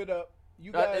we'll do it up.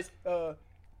 You guys,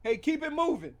 hey, keep it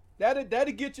moving. That'll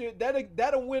get you.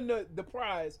 That'll win the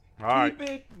prize. All right. Keep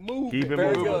it moving. Keep it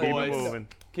Very moving. good. Keep it Boys. moving.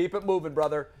 Keep it moving,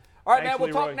 brother. All right, Thanks, man, we'll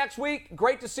Leroy. talk next week.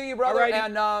 Great to see you, brother. Alrighty.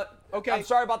 And Okay. I'm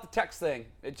sorry about the text thing.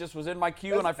 It just was in my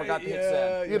queue, and I forgot to hit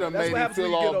send. You done That's made what him happens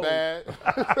when feel you get all older.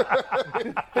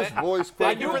 bad. His voice I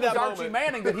cracked. knew for it was that Archie moment.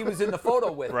 Manning that he was in the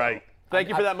photo with. Right. Thank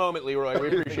you for that moment, Leroy. We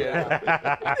appreciate it.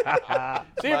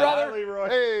 See you, brother. Leroy.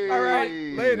 Hey. All right.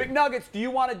 Later. McNuggets, do you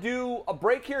want to do a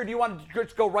break here, or do you want to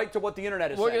just go right to what the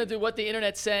internet is We're saying? going to do what the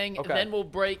internet's saying, Okay. and then we'll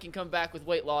break and come back with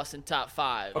weight loss in top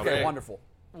 5. Okay, wonderful.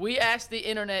 We asked the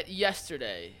internet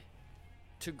yesterday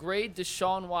to grade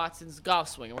Deshaun Watson's golf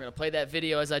swing. And we're going to play that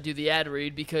video as I do the ad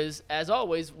read because, as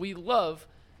always, we love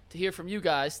to hear from you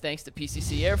guys thanks to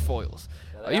PCC Airfoils.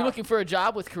 Are you looking for a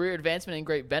job with career advancement and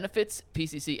great benefits?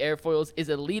 PCC Airfoils is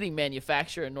a leading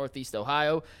manufacturer in Northeast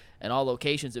Ohio, and all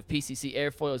locations of PCC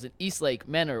Airfoils in Eastlake,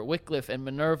 Menor, Wickliffe, and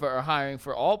Minerva are hiring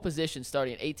for all positions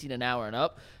starting at $18 an hour and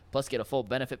up. Plus, get a full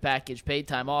benefit package, paid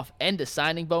time off, and a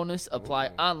signing bonus. Apply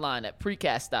online at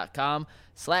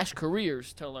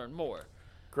precast.com/careers to learn more.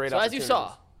 Great So as you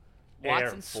saw, Airfoil.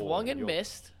 Watson swung and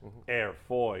missed,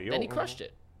 Airfoil. then he crushed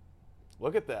it.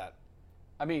 Look at that.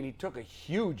 I mean, he took a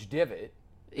huge divot.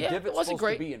 The Yeah, it divot's wasn't supposed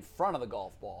great. to be in front of the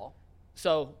golf ball.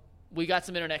 So we got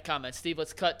some internet comments. Steve,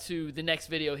 let's cut to the next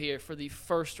video here for the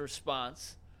first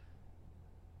response.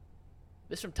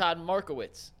 This from Todd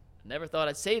Markowitz. Never thought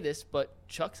I'd say this, but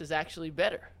Chuck's is actually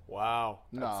better. Wow.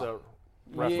 That's No.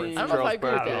 a reference. Yeah. I don't know if I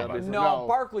agree with I don't that. know about No, No.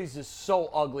 Barkley's is so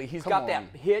ugly. He's got that on.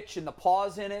 hitch and the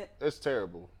paws in it. It's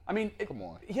terrible. I mean, Come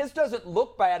on. his doesn't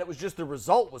look bad. It was just the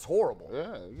result was horrible.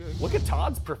 Yeah. Look at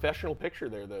Todd's professional picture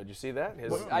there, though. Did you see that?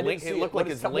 His I didn't see it it. looked What like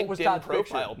is his Todd- what was LinkedIn Todd's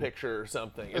profile picture or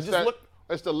something. It It's, just that, looked.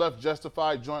 it's the left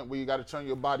justified joint where you got to turn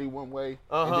your body one way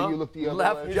and then you look the other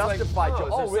Left way. justified. oh,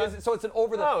 Oh, is there is it, so it's an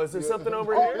over the. Oh, is there something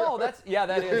over Oh here? no, that is.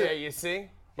 Yeah, you see?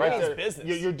 Right He's there.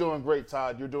 business. You're doing great,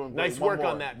 Todd. You're doing great. Nice One work more.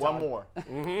 on that, One Todd. more.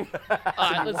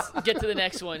 All right, let's get to the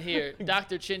next one here.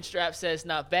 Dr. Chinstrap says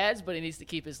not bad, but he needs to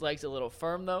keep his legs a little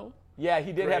firm, though. Yeah,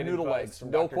 he did have Great noodle advice legs,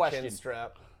 from no Dr. question.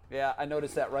 Chinstrap. Yeah, I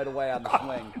noticed that right away on the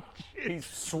swing. He's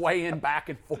swaying back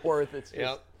and forth. It's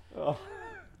just, Yep.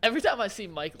 Every time I see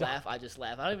Mike laugh, I just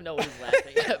laugh. I don't even know what he's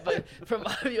laughing at, but from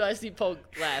my view, I see Polk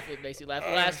laugh. It makes you laugh.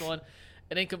 The last one,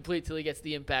 an incomplete till he gets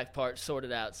the impact part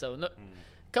sorted out. So a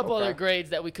couple other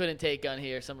grades that we couldn't take on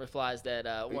here, some replies that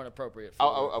weren't appropriate for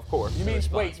Of course. You mean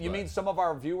response, wait? You but- mean some of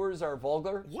our viewers are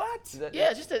vulgar? What? Is that-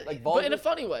 Yeah, just like but in vulgar? a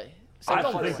funny way. So I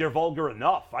vulgar don't think way. they're vulgar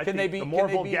enough. I Can think they be? the more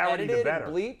can they be vulgarity, edited the better.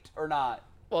 and bleeped or not?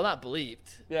 Well, not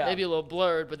bleeped. Yeah. Maybe a little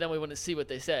blurred, but then we wouldn't see what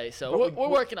they say. So But we're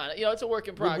working on it. You know, it's a work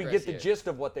in progress. Would we get the here. gist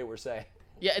of what they were saying?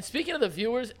 Yeah, and speaking of the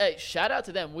viewers, hey, shout out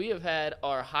to them. We have had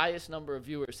our highest number of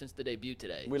viewers since the debut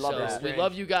today. We love so that. We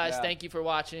love you guys. Yeah. Thank you for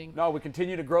watching. No, we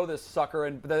continue to grow this sucker,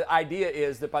 and the idea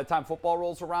is that by the time football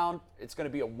rolls around, it's going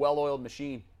to be a well-oiled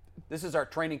machine. This is our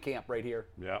training camp right here.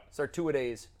 Yeah. It's our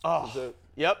two-a-days. Oh,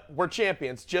 yep. We're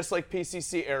champions, just like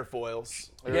PCC Airfoils.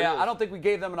 Yeah, I don't think we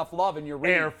gave them enough love in your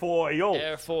read. Airfoil.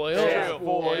 Airfoils.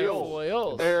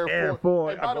 Airfoils. Airfoils. Airfoil.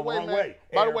 Hey, by the way, wrong man. way.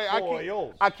 By the way,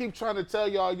 Airfoils. I keep trying to tell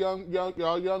y'all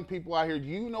young people out here. Do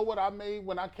you know what I made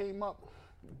when I came up?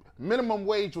 Minimum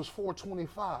wage was $4.25.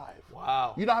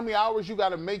 Wow. You know how many hours you got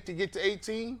to make to get to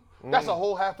 18? That's a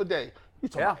whole half a day. You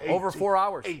talking Yeah, about over 4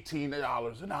 hours.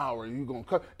 $18 an hour. You gonna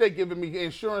cut? They giving me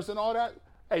insurance and all that.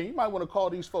 Hey, you might want to call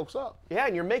these folks up. Yeah,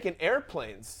 and you're making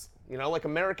airplanes, like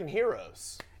American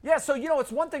heroes. Yeah, so,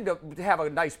 it's one thing to have a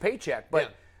nice paycheck,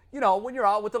 but, when you're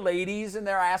out with the ladies and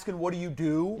they're asking, what do you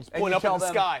do? And point up in the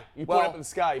sky. You point up in the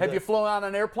sky. Have you flown on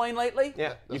an airplane lately?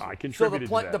 Yeah. I contributed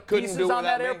to that. The pieces on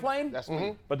that airplane? That's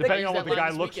me. But depending on what the guy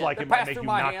looks like, it might make you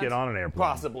not get on an airplane.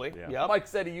 Possibly. Yeah. Yep. Mike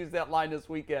said he used that line this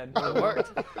weekend. It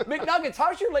worked. McNuggets,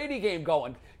 how's your lady game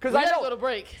going? Because We I gotta know. go to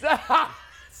break.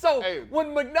 So Hey, when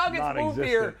McNuggets moved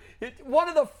here, one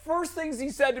of the first things he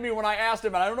said to me when I asked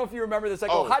him, and I don't know if you remember this, I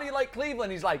go, how do you like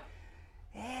Cleveland? He's like,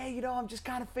 I'm just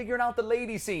kind of figuring out the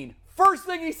lady scene. First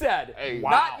thing he said. Hey,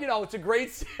 not, it's a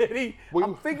great city.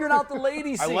 I'm figuring out the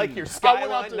lady I scene. like your I went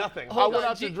skyline. out to- Nothing. I Hold went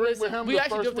on, out to G- drink listen, with him we the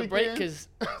actually do first have to break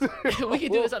because we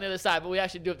can do this on the other side, but we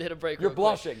actually do have to hit a break. You're real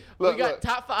quick. blushing. Look, we got look.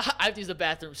 top 5. I have to use the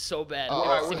bathroom so bad. all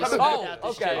right, See we're me coming spit back. out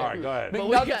this Okay. shit. All right, go ahead. But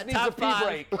we McNuggets got needs top a pee 5.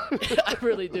 break. I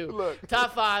really do. Look.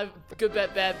 Top 5, good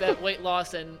bet, bad bet, weight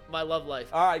loss, and my love life.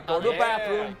 All right, go to the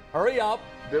bathroom. Hurry up.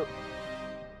 There-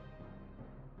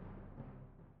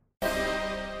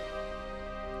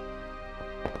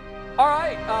 All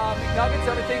right, McNuggets,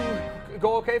 everything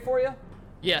go okay for you?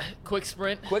 Yeah, quick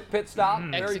sprint, Quick pit stop.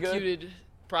 Very good. executed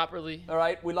properly. All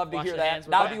right, we love to Wash hear your that. hands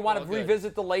with Now, that. do you want All to good.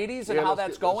 revisit the ladies and Yeah, how let's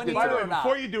that's get- going let's By get here the or way, not?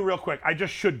 before you do, real quick, I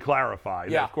just should clarify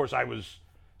that, Yeah. of course, I was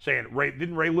saying,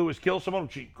 didn't Ray Lewis kill someone?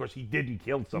 Of course, he didn't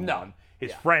kill someone. No.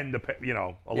 His Yeah. friend,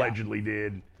 allegedly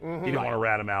did. He didn't want to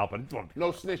rat him out, but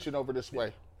No snitching over this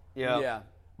way. Yeah.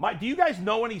 Do you guys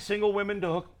know any single women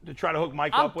to try to hook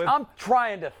Mike up with? I'm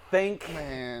trying to think.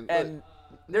 Man, And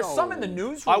there's no. some in the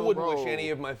newsroom. I wouldn't Bro. wish any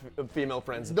of my female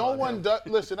friends No upon one him. does.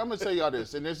 Listen, I'm gonna tell y'all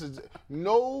this, and this is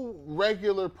no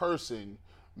regular person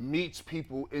meets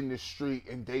people in the street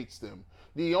and dates them.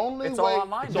 The only It's all way,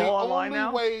 online It's the all online only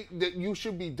now? way that you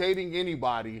should be dating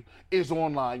anybody is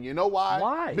online. You know why?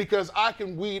 Why? Because I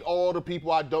can weed all the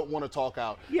people I don't want to talk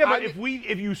out. Yeah, but I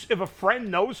if a friend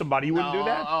knows somebody, you wouldn't do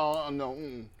that.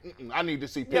 No, I need to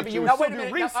see but pictures. you Now, still wait a do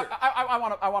minute. research.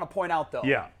 I want to point out, though.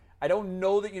 Yeah. I don't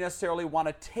know that you necessarily want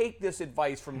to take this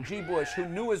advice from G. Bush, who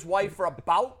knew his wife for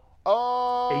about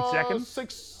 8 seconds?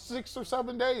 6 or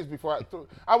 7 days before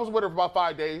I was with her for about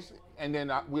 5 days, and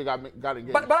then we got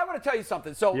engaged. But I want to tell you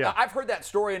something. So Yeah. I've heard that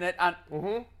story, and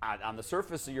on the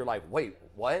surface, you're like, wait,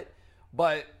 what?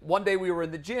 But one day we were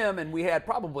in the gym, and we had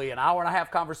probably an hour and a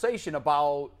half conversation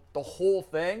about the whole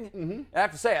thing. And I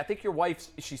have to say, I think your wife,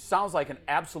 she sounds like an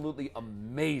absolutely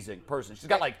amazing person. She's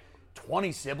got like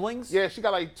 20 siblings. Yeah, she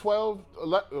got like 12.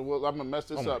 Well, I'm gonna mess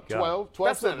this my up. God. 12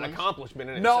 That's not an siblings. accomplishment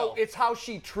in No, itself. it's how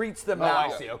she treats them Oh, now. I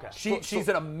see, okay. She's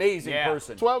an amazing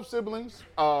person. 12 siblings.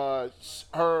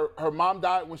 Her mom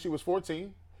died when she was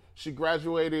 14. She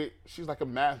graduated. She's like a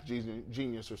math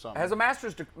genius or something. Has a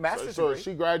master's So degree.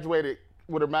 she graduated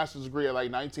with her master's degree at like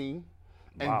 19,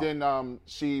 Wow. and then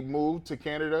she moved to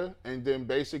Canada, and then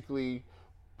basically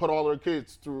put all her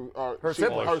kids through Her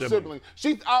siblings. Her siblings.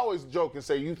 I always joke and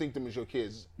say, "You think them as your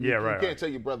kids? Yeah, right, You can't right. tell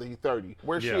your brother he's 30.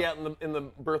 Where's she Yeah. at in the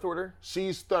birth order?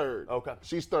 She's third. Okay.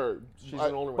 She's third. She's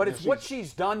an older one. But it's what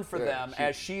she's done for them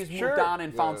as she's moved on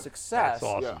and found success. That's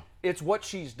awesome. Yeah. It's what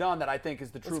she's done that I think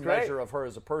is the true great. measure of her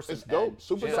as a person. It's dope. And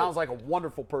Super she dope. sounds like a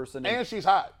wonderful person. And she's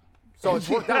hot. so it's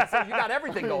worked out. So you got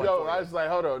everything going Yo, for I you. was like,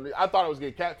 hold on. I thought I was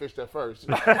getting catfished at first.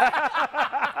 You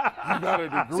got a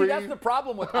degree. See, that's the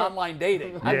problem with online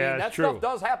dating. I Yeah, mean, it's that true. stuff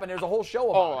does happen. There's a whole show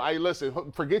Oh, about it.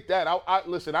 listen. Forget that.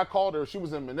 I called her. She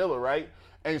was in Manila, right?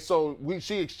 And so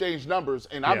she exchanged numbers,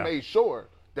 and I Yeah. made sure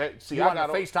that. See, You I on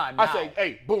got the FaceTime I now. say,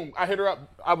 hey, boom. I hit her up.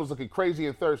 I was looking crazy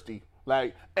and thirsty.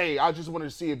 Like, hey, I just wanted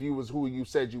to see if you was who you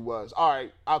said you was. All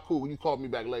right, cool. You called me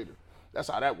back later. That's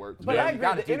how that works. But Yeah, I you agree.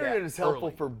 gotta The do internet that is helpful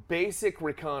early. for basic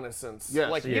reconnaissance. Yes.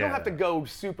 Like you Yeah. don't have to go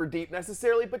super deep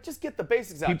necessarily, but just get the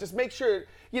basics out. Just make sure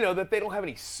that they don't have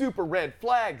any super red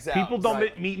flags out. People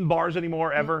don't meet in bars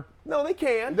anymore, ever. No, they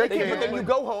can. They But can. then you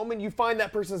go home and you find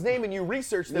that person's name and you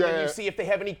research them and Yeah. you see if they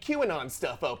have any QAnon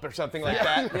stuff up or something like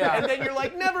that. Yeah. And then you're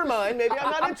like, never mind. Maybe I'm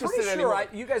not I'm interested pretty sure anymore.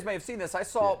 you guys may have seen this. I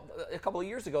saw a couple of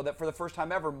years ago that for the first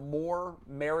time ever, more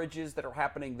marriages that are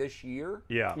happening this year,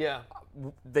 Yeah. Yeah.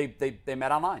 they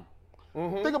met online.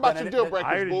 Think about Then your it- deal it-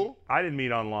 breakers, bull. I didn't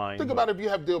meet online. Think but- about if you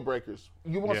have deal breakers.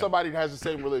 You want Yeah. somebody that has the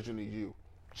same religion as you.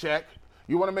 Check.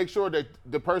 You want to make sure that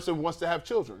the person wants to have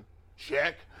children.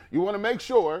 Check. You want to make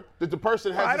sure that the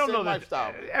person has I the don't same know that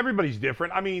lifestyle. everybody's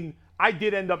different. I mean, I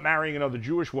did end up marrying another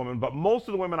Jewish woman, but most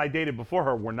of the women I dated before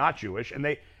her were not Jewish, and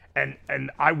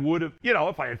And I would have,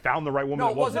 if I had found the right woman.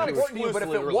 No, it wasn't important to you, but if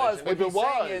it was, what he's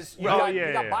saying is you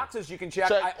got boxes you can check.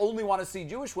 I only want to see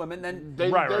Jewish women. Then they're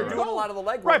doing a lot of the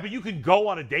legwork. Right, but you can go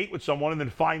on a date with someone and then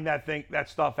find that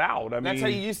stuff out. That's how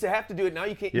you used to have to do it. Now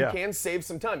you can save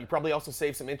some time. You probably also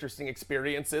save some interesting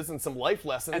experiences and some life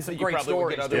lessons and some that you great probably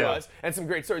stories would get otherwise. And some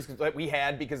great stories that we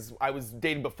had because I was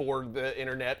dating before the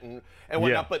internet and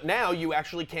whatnot. But now you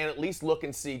actually can at least look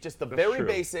and see just the very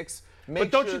basics.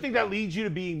 But don't you think that leads you to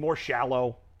being more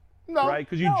shallow? No. Right?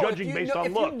 Because you're judging based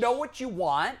on looks. If you know what you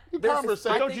want,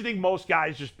 don't you think most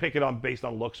guys just pick it on based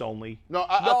on looks only? No,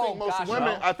 I think most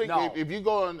women, I think if you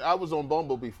go on, I was on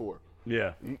Bumble before.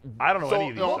 Yeah. I don't know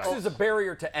any of these looks is a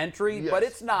barrier to entry, but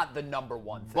it's not the number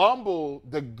one thing. Bumble,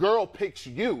 the girl picks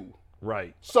you.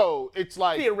 Right. So it's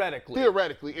like theoretically,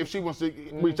 if she wants to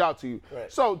reach out to you.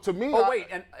 Right. So to me,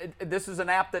 and this is an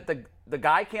app that the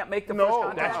guy can't make the first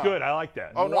contact. That's good. I like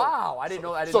that. Oh, no. Wow, I didn't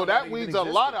know. So that weeds a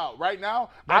lot out right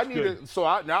now. That's I need good. to. So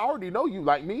I already know you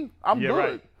like me. I'm good.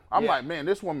 Right. I'm like, man,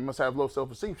 this woman must have low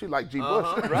self-esteem. She like G.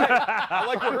 Bush. Right. I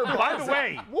like her. By the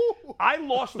way, I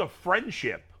lost a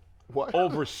friendship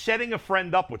over setting a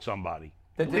friend up with somebody.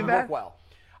 That didn't work well.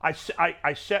 I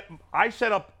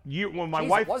set up when my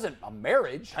wife. It wasn't a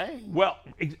marriage. Well,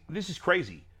 this is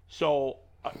crazy. So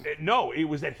no, it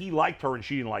was that he liked her and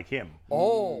she didn't like him.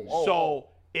 So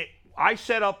I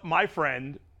set up my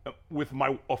friend with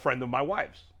a friend of my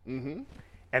wife's,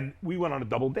 and we went on a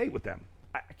double date with them.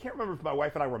 I can't remember if my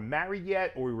wife and I were married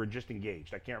yet or we were just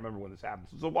engaged. I can't remember when this happened.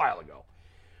 This was a while ago.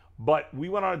 But we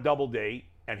went on a double date,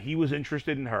 and he was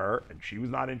interested in her, and she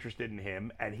was not interested in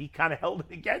him, and he kind of held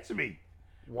it against me.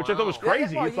 Which I thought was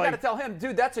crazy. Well, you got to tell him,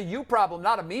 dude, that's a you problem,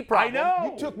 not a me problem. I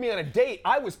know. You took me on a date.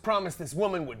 I was promised this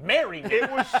woman would marry me.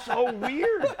 It was so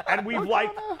weird. And we've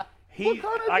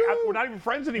we're not even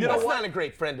friends anymore. That's not a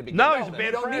great friend to be. No, he's a bad friend.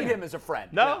 You don't need him as a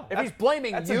friend. No. If he's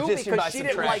blaming you because she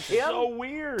didn't like him. So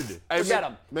weird. Forget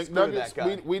him.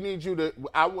 McNuggets, we need you to,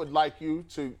 I would like you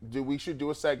to we should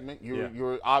do a segment.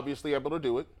 You're obviously able to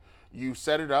do it. You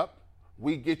set it up.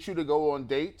 We get you to go on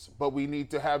dates, but we need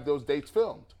to have those dates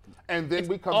filmed. And then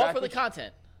we come back. All for the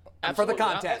content. For the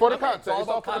content. For the content. It's all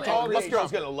about content. This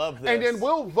girl's going to love this. And then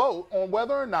we'll vote on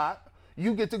whether or not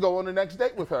you get to go on the next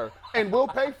date with her. And we'll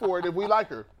pay for it if we like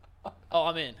her. Oh,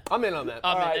 I'm in. I'm in on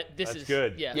that. This is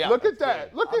good. Yeah. Look at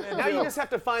that. Look at now you just have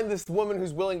to find this woman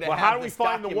who's willing to have how do we this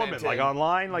find the woman? Like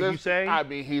online, like you say? I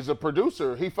mean, he's a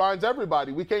producer. He finds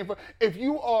everybody. We came from. If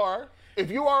you are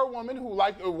a woman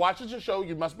who watches the show,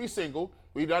 you must be single.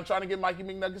 We're not trying to get Mikey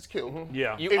McNuggets killed.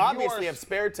 Yeah. You obviously have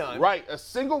spare time. Right. A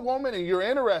single woman and you're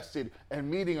interested in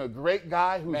meeting a great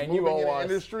guy who's moving in the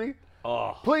industry.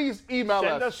 Please email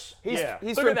us. He's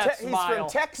from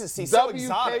Texas. He's so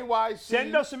exotic. WKYC.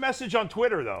 Send us a message on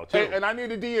Twitter, though, too. And I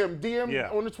need a DM.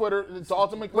 DM on the Twitter. It's the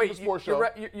Ultimate Cleveland Sports Show.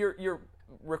 You're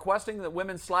requesting that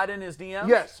women slide in his DMs?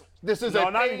 Yes. This is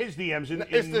not in his DMs.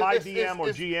 In my DM or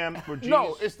GM or G's.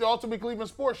 No, it's the Ultimate Cleveland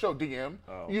Sports Show DM.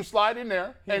 You slide in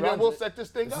there, and then we'll set this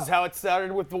thing up. This is how it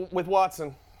started with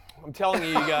Watson. I'm telling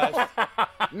you guys.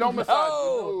 No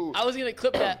misogyny. I was going to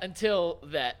clip that until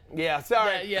that. Yeah,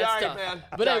 sorry. Sorry, man.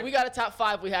 But hey, we got a top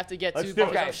 5 we have to get to.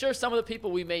 Because I'm sure some of the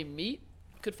people we may meet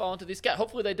could fall into these guys.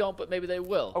 Hopefully they don't, but maybe they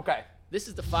will. Okay. This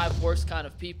is the 5 worst kind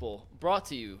of people, brought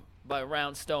to you by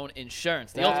Roundstone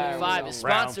Insurance. The Ultimate 5 is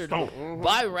sponsored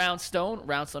by Roundstone.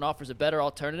 Roundstone offers a better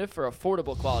alternative for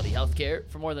affordable quality health care.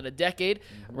 For more than a decade,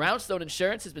 Roundstone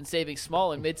Insurance has been saving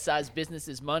small and mid-sized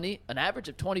businesses money, an average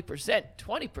of 20%.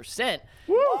 20%?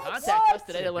 Contact us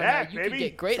today to learn how you can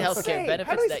get great health care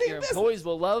benefits that your employees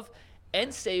will love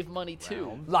and save money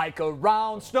too. Like a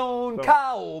Roundstone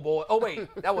cowboy. Oh wait,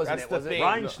 that wasn't it, was it?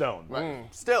 Rhinestone.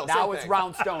 Still, now it's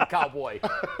Roundstone cowboy.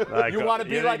 You want to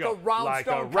be like a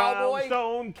Roundstone cowboy?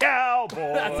 Roundstone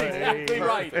cowboy. That's exactly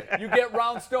right. You get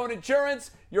Roundstone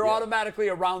insurance, you're automatically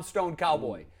a Roundstone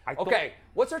cowboy. Okay,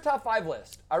 what's our top 5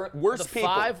 list? Worst people.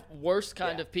 5 worst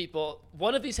kind of people.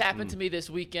 One of these happened to me this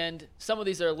weekend. Some of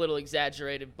these are a little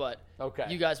exaggerated, but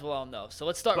you guys will all know. So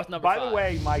let's start with number 5. By the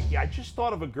way, Mikey, I just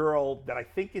thought of a girl that I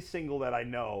think is single that I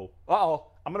know. Uh-oh.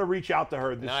 I'm going to reach out to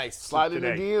her Slide in the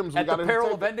DMs. At the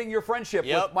peril of ending your friendship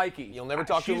with Mikey. You'll never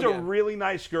talk to him again. She's a really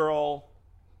nice girl.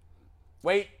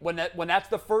 Wait, when that's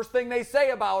the first thing they say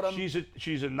about him.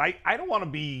 She's a nice. I don't want to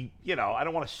be, I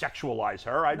don't want to sexualize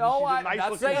her. She's a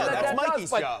nice looking girl. That's Mikey's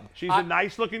job. She's a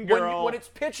nice looking girl. When it's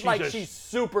pitched like she's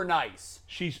super nice.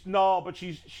 She's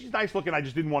nice looking. I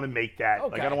just didn't want to make that.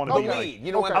 Okay. Like I don't want to be like.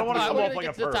 You don't want I don't want to come we're off gonna like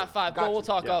get a to the top 5, but we'll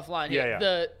talk offline here. Yeah.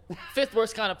 The 5th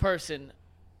worst kind of person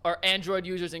are Android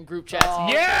users in group chats.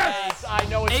 Yes! I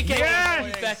know it's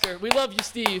AKA Steve Becker. We love you,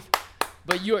 Steve.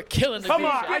 but you are killing the Come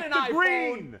beach. on, Get get an the iPhone.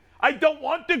 green. I don't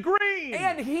want the green.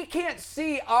 And he can't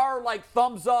see our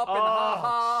thumbs up and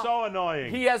ha-ha. So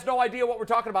annoying. He has no idea what we're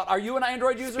talking about. Are you an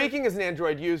Android user? Speaking as an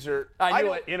Android user, I knew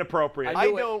don't- it. Inappropriate. I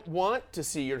don't want to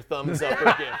see your thumbs up or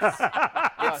gifts.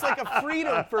 It's like a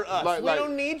freedom for us. We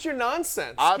don't need your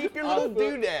nonsense. Keep your little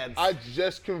doodads. I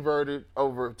just converted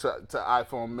over to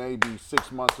iPhone maybe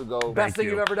 6 months ago. Best thing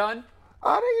you've ever done?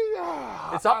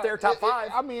 It's up there, top 5.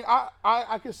 I mean,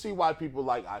 I can see why people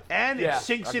like iPhone. And it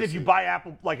syncs in if you buy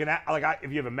Apple,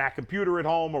 if you have a Mac computer at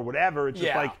home or whatever. It's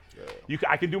just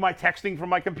I can do my texting from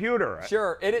my computer.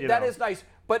 Sure, that is nice.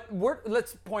 But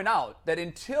let's point out that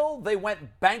until they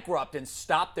went bankrupt and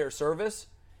stopped their service,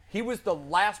 he was the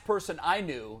last person I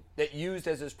knew that used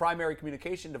as his primary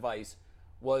communication device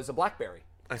was a BlackBerry.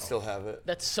 I still have it.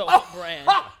 That's so on-brand.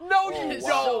 No, you It's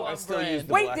don't. so I still on-brand. use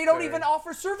the Wait, they don't BlackBerry. even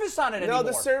offer service on it anymore. No,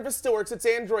 the service still works. It's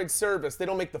Android service. They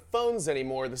don't make the phones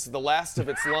anymore. This is the last of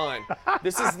its line.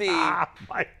 This is the.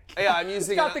 Yeah, I'm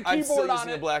using. got the I'm still keyboard on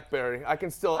using a it. BlackBerry. I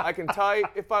can type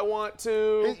if I want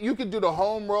to. You can do the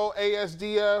home row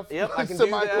ASDF. Yep, I can do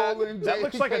that. semicolon, That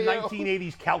looks like a JKL.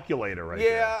 1980s calculator right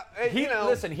there. Yeah,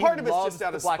 listen, he part of it's loves just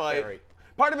out the of spite. BlackBerry.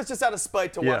 Part of it's just out of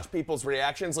spite to Yeah. watch people's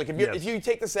reactions. Like if Yes. you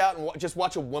take this out and just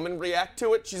watch a woman react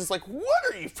to it, she's just like, "What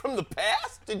are you from the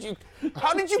past?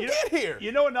 How did you get here?"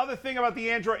 You know, another thing about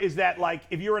the Android is that,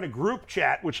 if you're in a group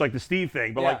chat, which the Steve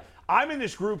thing, but I'm in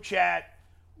this group chat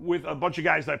with a bunch of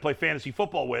guys that I play fantasy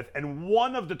football with, and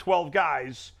one of the 12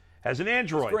 guys has an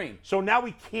Android. It's green. So now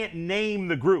we can't name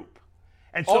the group.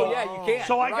 And so, you can't.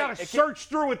 So I You're got right. to It search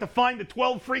through it to find the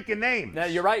 12 freaking names. No,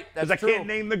 you're right. That's Because I can't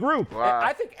name the group.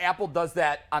 I think Apple does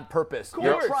that on purpose.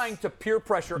 They're trying to peer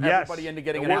pressure everybody into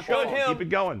getting an Apple Good phone. him. Keep it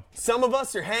going. Some of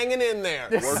us are hanging in there.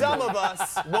 Some of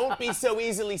us won't be so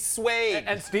easily swayed.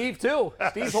 And Steve, too.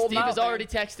 Steve's holding Steve out. has already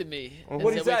texted me and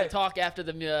What'd he said we say? can talk after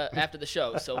the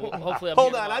show. So hopefully I'm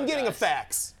Hold hearing on, a lot I'm of getting a guys.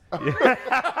 fax.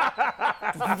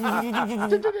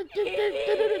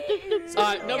 All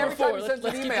right, number Every 4. time he sends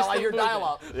Let's an keep email, this I thing hear moving.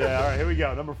 dial-up. Yeah, all right, here we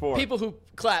go. Number 4. People who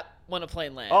clap when a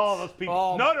plane lands. Oh, those people.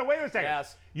 Oh, No, wait a second.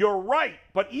 yes. You're right.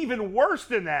 But even worse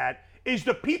than that is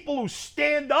the people who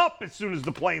stand up as soon as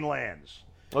the plane lands.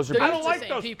 Those are They're I used don't to like the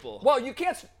same those people. Well, you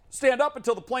can't stand up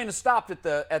until the plane is stopped at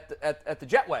the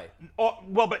jetway. Oh,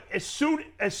 well, but as soon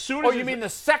as Oh, you mean the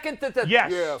second that the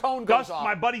yes, tone goes off?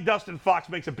 My buddy Dustin Fox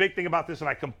makes a big thing about this, and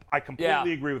I completely Yeah.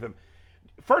 agree with him.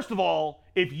 First of all,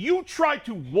 if you try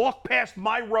to walk past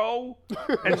my row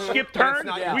and skip turn,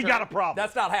 not your we turn. got a problem.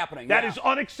 That's not happening. That yeah. is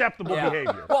unacceptable Yeah.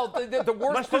 behavior. Well, the worst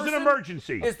Unless there's an person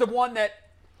emergency. is the one that,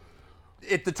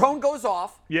 if the tone goes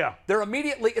off, Yeah. they're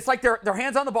immediately, it's like their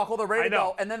hands on the buckle, they're ready I to know.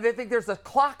 go, and then they think there's a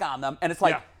clock on them, and it's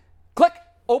like, Yeah. click,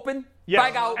 open, Yeah.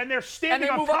 bag out. And they're standing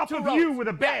they on move up top 2 of rows. you with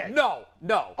a Yeah, bag.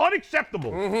 no.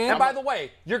 Unacceptable. And by the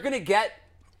way, you're going to get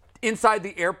inside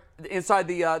the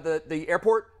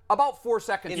airport about 4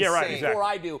 seconds Yeah, right, before exactly.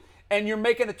 I do. And you're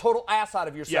making a total ass out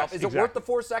of yourself. Yes, Is it worth the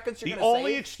 4 seconds you're The going to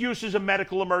only save? excuse is a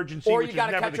medical emergency, Or which you is got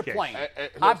to never catch the a case. plane.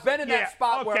 I've been in Yeah, that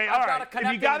spot where okay, I've all got to right. If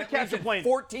connect you gotta in catch a in plane-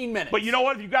 14 minutes. But you know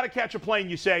what? If you got to catch a plane,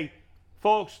 you say,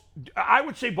 folks, I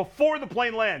would say before the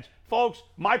plane lands, folks,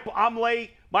 I'm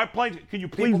late. My plane. Can you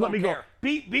please People let don't me care. go?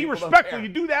 Be People don't respectful. care. You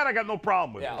do that, I got no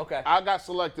problem with it. Yeah, okay. I got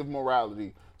selective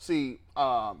morality. See,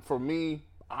 for me,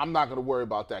 I'm not gonna worry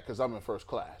about that because I'm in first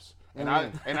class, and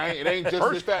it ain't just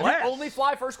First this that. class? Only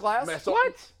fly first class? Man, so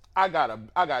I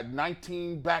got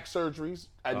 19 back surgeries,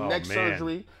 a neck man.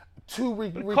 surgery, 2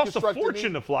 It costs a reconstructed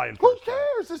fortune knee. to fly in Who first class.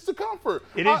 cares? It's the comfort.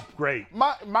 It is great.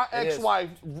 My is. ex-wife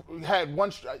had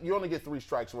one. You only get 3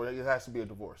 strikes, or it has to be a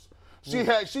divorce. She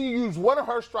used one of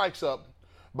her strikes up.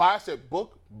 I said,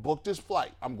 book this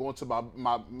flight. I'm going to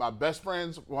my best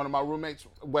friend's, one of my roommates'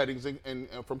 weddings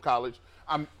from college.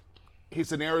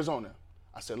 He's in Arizona.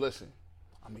 I said, listen,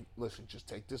 just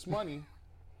take this money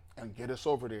and get us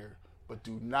over there. But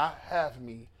do not have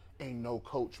me ain't no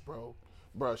coach, bro.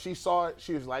 Bro, she saw it.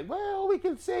 She was like, well, we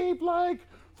can save like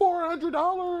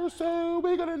 $400, so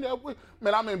we're going to...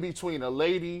 Man, I'm in between a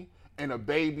lady and a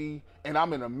baby, and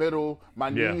I'm in the middle. My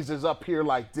knees is up here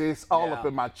like this, all up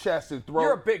in my chest and throat.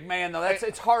 You're a big man, though.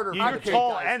 It's harder. You're for big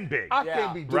tall guys. and big. I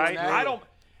can't be doing right? that. I don't.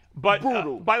 But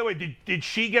Brutal. by the way, did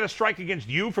she get a strike against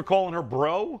you for calling her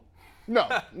bro? No.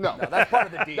 That's part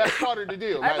of the deal. That's part of the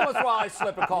deal. Every once in a while, I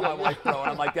slip and call my wife bro,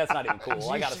 and I'm like, that's not even cool.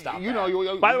 I got to stop You that.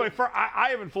 know, By the way, I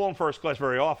haven't flown first class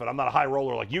very often. I'm not a high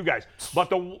roller like you guys. But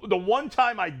the one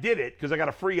time I did it, because I got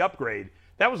a free upgrade,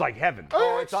 that was like heaven.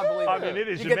 Oh, it's unbelievable. I mean, it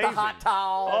is You get amazing. the hot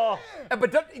towel. Oh.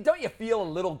 But don't you feel a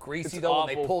little greasy, though, when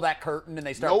they awful. pull that curtain and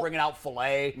they start Nope. bringing out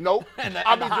filet? Nope. And the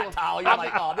I hot be doing- towel, you're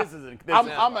like, oh, this isn't.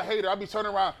 I'm a hater. I be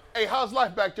turning around. Hey, how's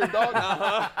life back there, dog?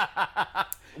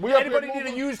 Anybody need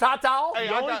a used hot towel? Hey,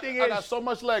 The only thing is, I got so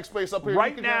much leg space up here.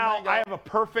 right You can now, hang I out. have a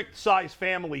perfect size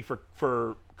family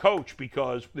for Coach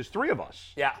because there's 3 of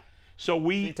us. Yeah. So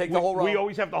we take the whole row. We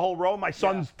always have the whole row. My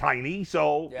son's tiny,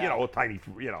 so Yeah. tiny.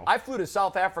 I flew to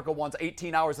South Africa once,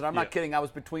 18 hours, and I'm not kidding. I was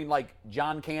between like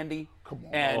John Candy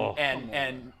and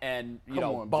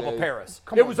Bubba Jay. Paris.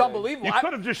 Come It on, was Jay. unbelievable. You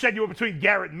could have just said you were between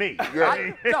Garrett and me.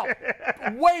 No,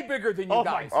 way bigger than you Oh,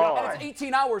 my guys. God. And it's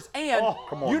 18 hours, and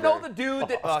Come on, you know Jay. the dude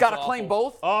that's got to claim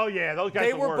both? Oh yeah, those guys.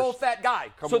 They are were worse. both that guy.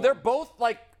 So on. they're both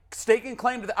like staking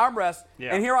claim to the armrest,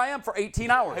 Yeah. and here I am for 18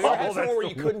 hours. Have you ever had that's somewhere where the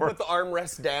you couldn't worst. put the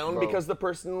armrest down because the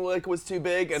person was too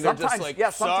big, and Sometimes, they're just like, yeah,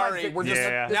 sometimes sorry, we're just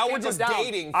Yeah. this now can't we're go just down.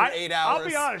 dating for 8 hours. I'll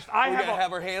be honest. We're gonna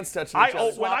have our hands touching each other.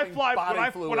 When I Swapping fly, body when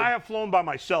I fluid. have flown by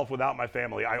myself without my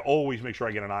family, I always make sure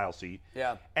I get an aisle seat.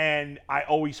 Yeah. And I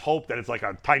always hope that it's like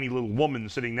a tiny little woman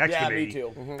sitting next Yeah, to me. me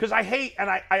too. Because I hate, and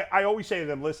I always say to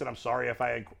them, listen, I'm sorry if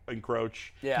I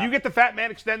encroach. Yeah. You get the fat man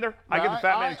extender. I get the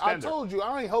fat man I extender. told you,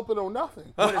 I ain't hoping on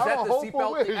nothing. What is I that, don't the hope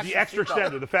seatbelt? on it. The the extra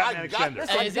extender, the fat man got extender. this.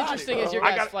 Hey, as interesting as your I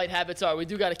guys' got- flight habits are, we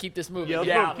do got to keep this moving. Let's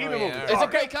Yeah. move. Keep it moving. yeah. It's a Sorry.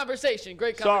 great conversation.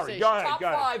 Great Sorry, conversation. go ahead. Top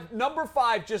 5, number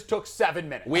 5 just took 7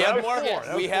 minutes. We have was more. four.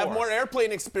 That We was have four. more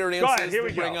airplane experiences Go ahead, here we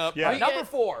to go. bring up. Yeah. Number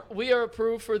 4. We are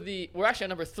approved for we're actually on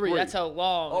number 3. That's how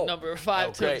long Oh. number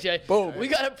 5 took, Okay. Jay. Boom. We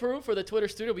got approved for the Twitter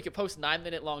studio. We could post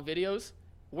 9-minute long videos.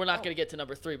 We're not going to get to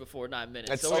number 3 before 9 minutes.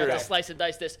 That's so we're going true. to slice and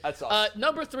dice this. That's awesome.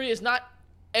 Number 3 is not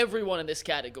everyone in this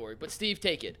category, but Steve,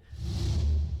 take it.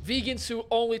 Vegans who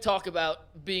only talk about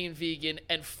being vegan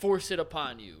and force it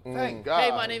upon you. Thank God.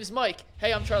 Hey, my name's Mike.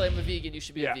 Hey, I'm Charlie. I'm a vegan. You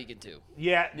should be Yeah. a vegan too.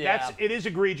 Yeah, it is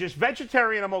egregious.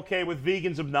 Vegetarian, I'm okay with.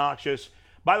 Vegan's obnoxious.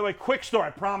 By the way, quick story.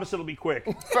 I promise it'll be quick.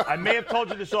 I may have told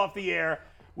you this off the air.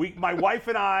 My wife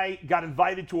and I got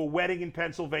invited to a wedding in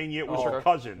Pennsylvania. It was her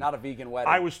cousin. Not a vegan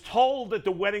wedding. I was told that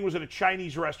the wedding was at a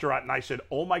Chinese restaurant, and I said,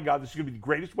 oh my God, this is going to be the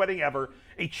greatest wedding ever.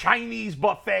 A Chinese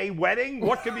buffet wedding?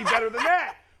 What could be better than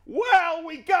that? Well,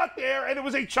 we got there, and it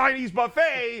was a Chinese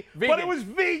buffet, but Vegan. it was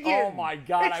vegan. Oh my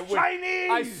God! It's Chinese.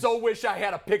 I so wish I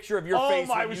had a picture of your face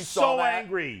I when was you so saw that.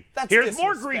 angry. That's Here's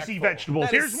more greasy disrespectful. vegetables.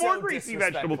 That Here's is more so greasy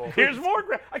disrespectful. vegetables. Here's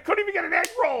more. I couldn't even get an egg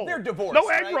roll. They're divorced. No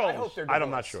egg right? rolls. I hope they're I'm not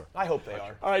divorced. sure. I hope they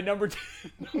are. All right, number 2.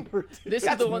 This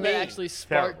is the one that me. actually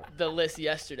sparked the list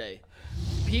yesterday.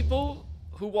 People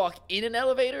who walk in an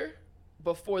elevator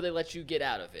before they let you get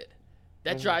out of it.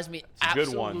 That drives me a good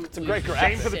absolutely one. It's a great graph.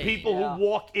 Same for the insane. people who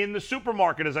walk in the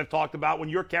supermarket, as I've talked about. When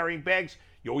you're carrying bags,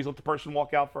 you always let the person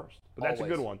walk out first. But that's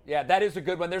Always. a good one. Yeah, that is a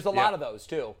good one. There's a lot of those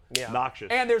too. Yeah. Noxious.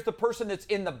 And there's the person that's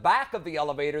in the back of the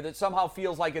elevator that somehow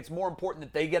feels like it's more important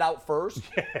that they get out first.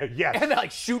 Yes. And they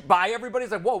like shoot by everybody.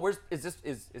 It's like, whoa, is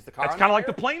the car? It's on kind of like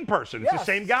the here? plane person. It's Yes. the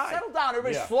same guy. Settle down,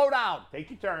 everybody. Yeah. Slow down.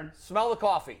 Take your turn. Smell the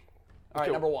coffee. All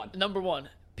right, number 1. Number 1,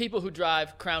 people who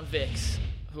drive Crown Vics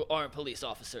who aren't police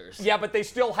officers. Yeah, but they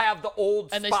still have the old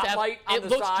And they spotlight on it the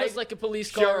looks side. just like a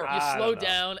police car. Sure. You I slow don't know.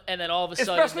 down, and then all of a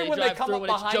sudden Especially they when they drive come through up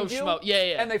and it's Joe behind you Schmo.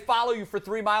 Yeah. and they follow you for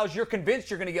 3 miles. You're convinced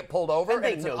you're going to get pulled over, and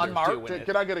they it's know they're unmarked. doing it.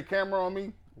 Can I get a camera on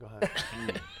me?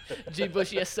 G.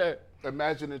 Bush, yes, sir.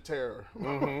 Imagine the terror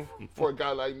for a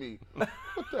guy like me. What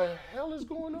the hell is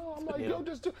going on? I'm like, yo,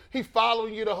 just do. He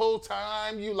following you the whole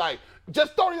time. You like,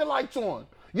 just throw your lights on.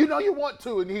 You know you want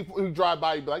to, and he drive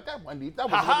by. You be like, that wasn't. That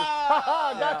was.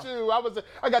 Ha got you.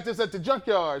 I got this at the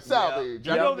junkyard salvage.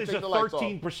 You I know, need to there's take a the lights off.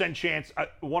 13% chance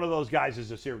one of those guys is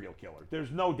a serial killer.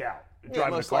 There's no doubt.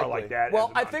 Driving a most car likely. like that.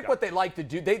 Well, as a I think non-cop. what they like to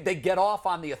do, they get off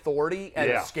on the authority and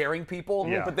Yeah. scaring people.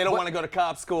 Yeah. But they don't want to go to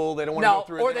cop school. They don't want to No, go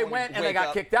through it. or they don't wanna went and they wake got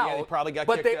up. kicked out. Yeah, they probably got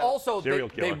but kicked they out. also Serial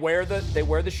they killer.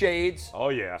 wear the shades. Oh,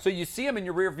 yeah. So you see them in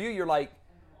your rear view, you're like,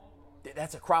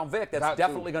 that's a Crown Vic. That's Not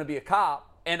definitely going to be a cop.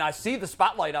 And I see the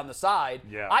spotlight on the side.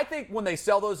 Yeah. I think when they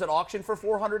sell those at auction for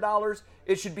 $400,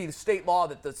 it should be the state law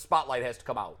that the spotlight has to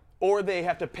come out. Or they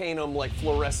have to paint them like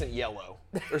fluorescent yellow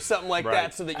or something like Right.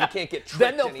 that so that you can't get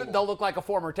Then tricked anymore. they'll look like a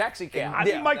former taxi cab. I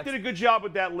think Yeah, Mike that's- did a good job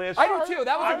with that list. I do too.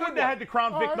 That was I a good wouldn't one. have had the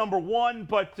Crown Vic number 1,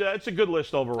 but it's a good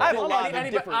list overall. I have a lot of Any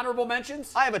different. honorable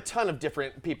mentions? I have a ton of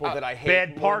different people that I hate.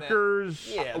 Bad more than-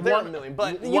 Parkers. Yeah, there are a million,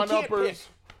 but you can't pick. One-uppers.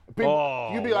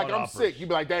 People, you be like, I'm one-uppers. sick. You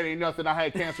be like, that ain't nothing. I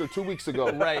had cancer 2 weeks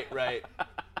ago. Right.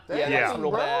 Yeah, Yeah. that's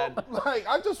real Bro, bad. Like,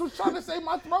 I just was trying to say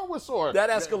my throat was sore. That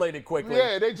escalated quickly.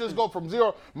 Yeah, they just go from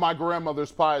 0. My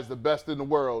grandmother's pie is the best in the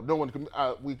world. No one can.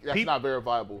 That's not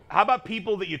verifiable. How about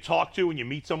people that you talk to when you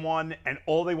meet someone and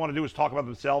all they want to do is talk about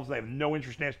themselves? They have no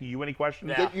interest in asking you any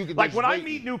questions. Yeah. You can Like just when I wait.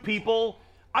 meet new people,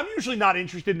 I'm usually not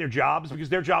interested in their jobs because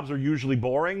their jobs are usually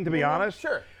boring, to be honest.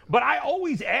 Sure. But I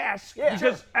always ask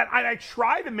because and I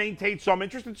try to maintain some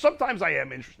interest. Sometimes I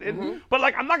am interested, but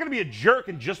like I'm not going to be a jerk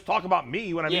and just talk about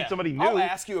me when I meet somebody new. I'll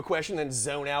ask you a question, then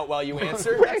zone out while you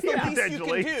answer. That's the least you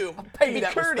can do. Pay me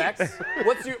that respect.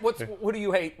 What do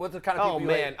you hate? What's the kind of people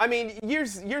you hate? I mean,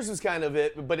 yours was kind of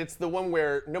it, but it's the one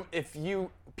where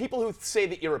people who say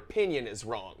that your opinion is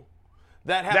wrong.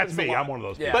 That happens. That's me. A lot. I'm one of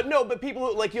those people. But people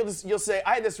who, like, you'll say,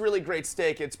 I had this really great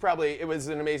steak. It was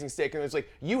an amazing steak, and it's like,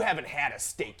 you haven't had a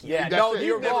steak yet. Yeah,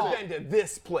 you've never been to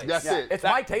this place. That's it. It's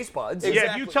my taste buds. Exactly.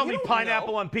 Yeah, if you tell me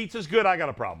pineapple on pizza's good, I got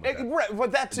a problem with that. Right,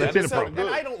 but that too. That's inappropriate. And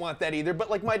I don't want that either. But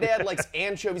like my dad likes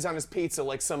anchovies on his pizza,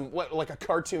 like like a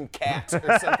cartoon cat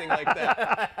or something like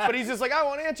that. But he's just like, I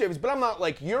want anchovies. But I'm not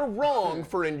like, you're wrong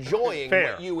for enjoying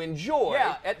what you enjoy.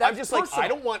 Yeah, that's I'm just personal. like, I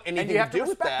don't want anything to do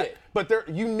with that. It. But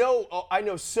I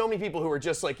know so many people who are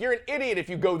just like, you're an idiot if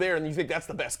you go there and you think that's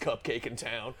the best cupcake in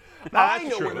town. I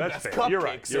know where the best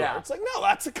cupcakes are. It's like, no,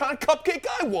 that's the kind of cupcake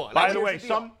I want. By the way,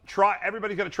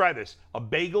 everybody's got to try this: a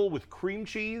bagel with cream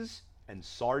cheese and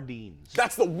sardines.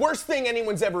 That's the worst thing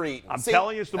anyone's ever eaten. I'm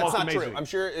telling you, it's the most amazing. True. I'm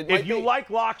sure it if you like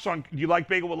lox on, do you like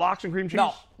bagel with lox and cream cheese?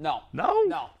 No.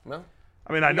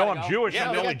 I mean, I know I'm Jewish.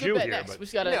 I'm the only Jew here. We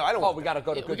just gotta. I don't. We got to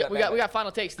go to good. We got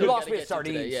final takes. You lost me at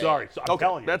sardines. Sorry, I'm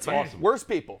telling you, that's awesome. Worst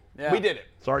people. Yeah. We did it.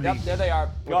 Sardines. Yep, there they are.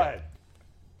 Go ahead.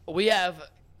 We have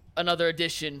another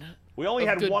edition. We only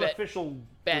had one bet, official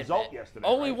bad result bet. yesterday.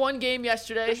 Only one game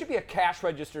yesterday. There should be a cash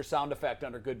register sound effect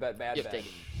under good bet, bad bet.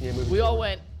 We all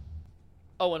went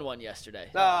 0-1 yesterday.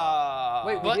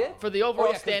 Wait, we did? For the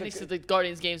overall standings, the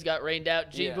Guardians games got rained out.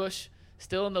 G. Bush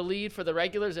still in the lead for the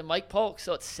regulars, and Mike Polk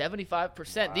still at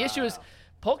 75%. The issue is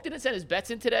Polk didn't send his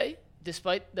bets in today,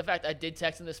 despite the fact I did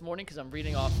text him this morning because I'm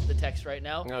reading off the text right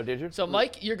now. Oh, did you? So,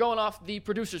 Mike, you're going off the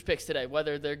producers' picks today.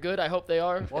 Whether they're good, I hope they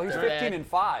are. Well, he's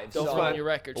 15-5. Don't throw on your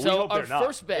record. Well, so, our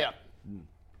first bet,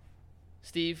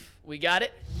 Steve, we got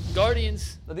it.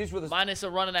 Guardians minus a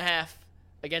 1.5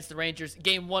 against the Rangers.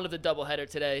 Game 1 of the doubleheader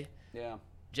today. Yeah.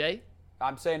 Jay?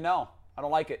 I'm saying no. I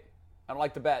don't like it. I don't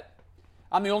like the bet.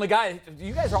 I'm the only guy.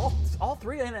 You guys are all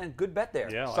three in a good bet there.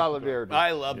 Yeah, solidarity.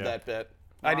 I love that bet.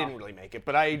 I didn't really make it,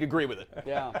 but I agree with it.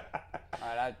 Yeah.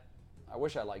 All right. I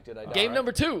wish I liked it. I don't. Game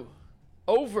number 2.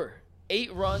 Over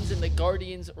 8 runs in the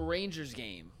Guardians-Rangers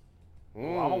game.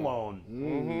 I'm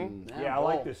alone. Yeah, I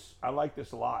like this. I like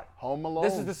this a lot. Home alone.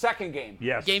 This is the second game.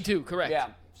 Yes. Game 2, correct. Yeah.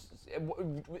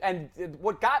 And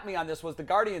what got me on this was the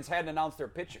Guardians hadn't announced their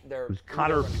pitcher.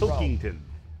 Connor Pilkington.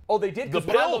 Oh, they did. Because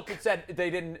when I looked, it said they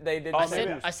didn't.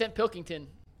 I sent Pilkington.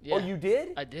 Yeah. Oh, you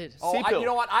did? I did. Oh, you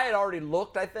know what? I had already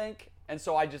looked, I think, and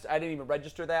so I didn't even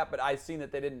register that. But I seen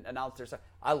that they didn't announce their.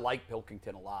 I like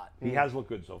Pilkington a lot. He has looked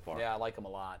good so far. Yeah, I like him a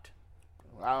lot.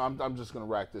 I'm just gonna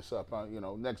rack this up.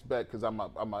 Next bet because I'm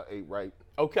at 8 right.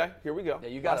 Okay, here we go. Yeah,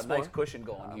 you got a nice cushion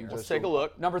going here. Let's take a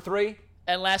look. Number 3.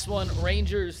 And last one,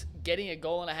 Rangers getting a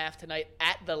 1.5 tonight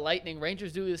at the Lightning.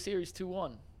 Rangers do the series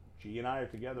 2-1. G and I are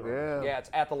together. Yeah,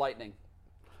 it's at the Lightning.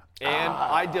 And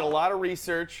I did a lot of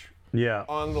research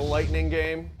on the Lightning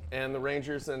game and the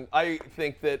Rangers, and I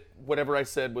think that whatever I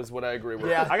said was what I agree with.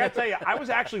 Yeah, I got to tell you, I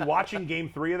was actually watching Game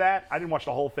 3 of that. I didn't watch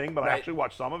the whole thing, but I actually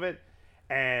watched some of it.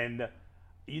 And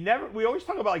we always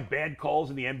talk about like bad calls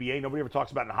in the NBA. Nobody ever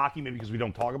talks about it in hockey, maybe because we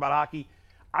don't talk about hockey.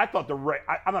 I thought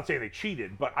I'm not saying they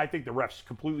cheated, but I think the refs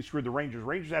completely screwed the Rangers.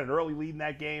 Rangers had an early lead in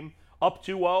that game, up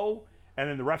 2-0, and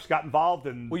then the refs got involved,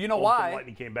 and you know why?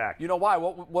 Lightning came back. You know why?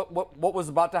 What was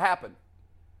about to happen?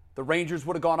 The Rangers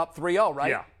would have gone up 3-0,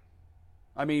 right? Yeah.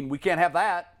 I mean, we can't have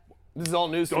that. This is all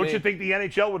news to me. Don't you think the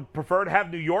NHL would prefer to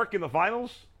have New York in the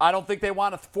finals? I don't think they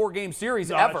want a 4-game series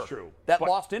ever. That's true. That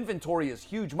lost inventory is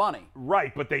huge money.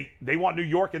 Right, but they want New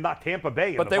York and not Tampa Bay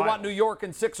in the But they want New York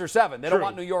in 6 or 7. They don't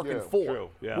want New York in 4. True.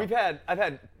 Yeah. I've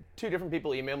had 2 different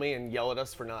people email me and yell at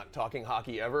us for not talking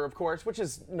hockey ever, of course, which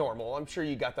is normal. I'm sure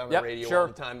you got that on the radio all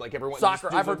the time. Like everyone.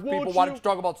 Soccer. I've heard people wanting to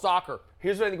talk about soccer.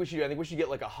 Here's what I think we should do. I think we should get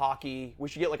like a hockey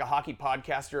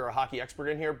podcaster or a hockey expert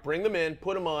in here. Bring them in,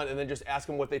 put them on, and then just ask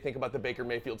them what they think about the Baker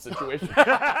Mayfield situation.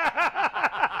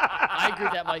 I agree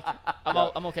with that, Mike.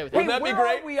 I'm okay with that. Hey, Wouldn't that be where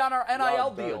great? are we on our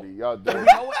NIL deal? Y'all dirty.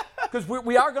 Because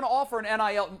we are going to offer an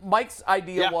NIL. Mike's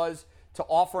idea was to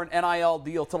offer an NIL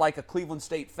deal to like a Cleveland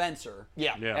State fencer.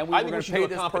 Yeah. And we were going to pay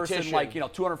this person like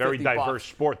 $250. Very diverse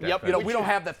sport. Yep. We don't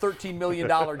have that $13 million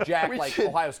jack like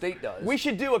Ohio State does. We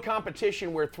should do a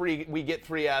competition where we get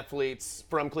 3 athletes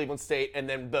from Cleveland State, and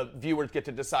then the viewers get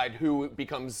to decide who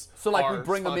becomes. So like our we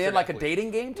bring them in sponsored like athlete. a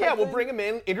dating game. Yeah, we'll thing? bring them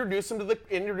in, introduce them to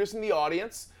the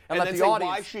audience, And then let the say, audience.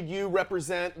 why should you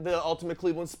represent the Ultimate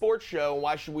Cleveland Sports Show?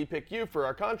 Why should we pick you for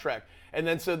our contract? And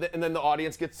then and then the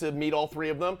audience gets to meet all three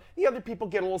of them. The other people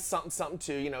get a little something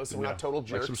too, so we're not total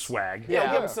jerks. Like some swag. Yeah,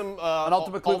 give them some an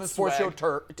Ultimate Cleveland Sports Show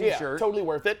T-shirt. T-shirt. Yeah, totally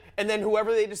worth it. And then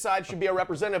whoever they decide should be our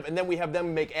representative, and then we have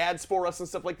them make ads for us and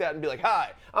stuff like that, and be like,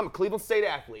 "Hi, I'm a Cleveland State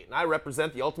athlete, and I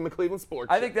represent the Ultimate Cleveland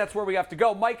Sports Show." I think that's where we have to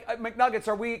go. Mike McNuggets,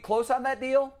 are we close on that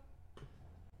deal?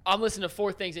 I'm listening to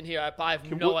 4 things in here. I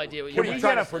have no idea what you're Can we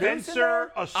doing. get a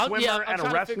fencer, a swimmer, and a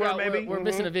wrestler, maybe? We're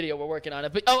missing a video. We're working on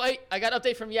it. But I got an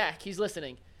update from Yak. He's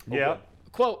listening. Yeah.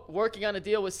 Quote, working on a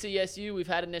deal with CSU. We've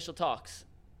had initial talks.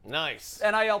 Nice.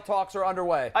 NIL talks are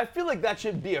underway. I feel like that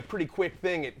should be a pretty quick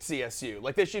thing at CSU.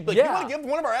 Like they should be like, you want to give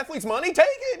one of our athletes money? Take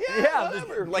it. Yeah,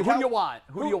 whatever. Like who do you want?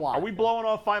 Who do you want? Are we blowing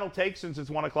off final takes since it's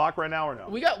 1 o'clock right now or no?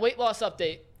 We got weight loss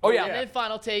update. Oh, yeah. And then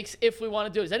final takes if we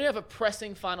want to do it. Does anyone have a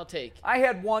pressing final take? I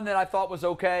had one that I thought was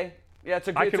okay. Yeah, it's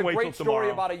a great story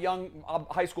tomorrow. about a young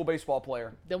high school baseball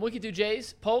player. Then we could do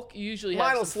Jay's. Polk, you usually have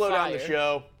Mine will some slow down fire. the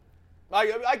show.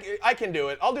 I can do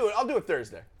it. I'll do it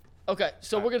Thursday. Okay,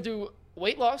 so we're going to do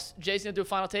weight loss. Jay's going to do a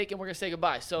final take, and we're going to say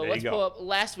goodbye. So let's pull up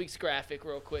last week's graphic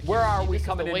real quick. Where are we This is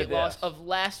coming the into weight loss this? of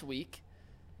last week.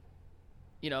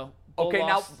 Okay,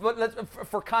 now let's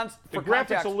for the context,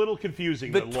 graphic's a little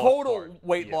confusing. The total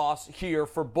weight loss here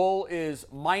for Bull is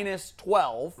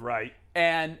 -12. Right.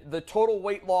 And the total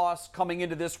weight loss coming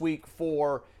into this week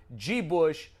for G.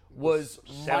 Bush was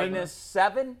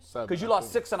 -7 because you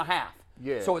lost 6.5.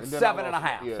 Yeah. So it's and then I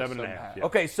 7.5. lost- 7.5. Yeah.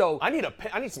 Okay, so I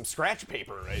need some scratch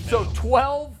paper right now. so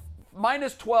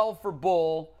 12 for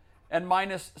Bull and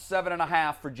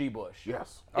 -7.5 for G. Bush.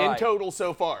 Yes. All in right. total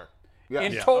so far. Yeah.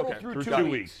 In Yeah. total Okay. through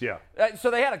 2 weeks. Yeah. So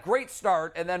they had a great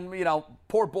start, and then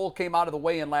poor Bull came out of the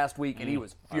weigh-in last week, and he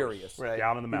was furious. Right.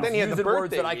 Down in the mouth. Then he had the Using words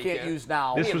birthday that I can't weekend. use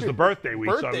now. This was the birthday week.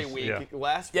 Birthday week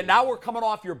last Yeah, week. now we're coming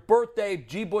off your birthday.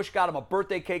 G. Bush got him a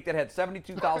birthday cake that had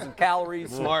 72,000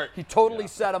 calories. Smart. He totally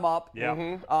set him up.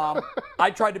 Yeah.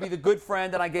 I tried to be the good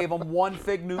friend, and I gave him 1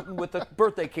 fig Newton with a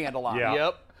birthday candle on. Yeah.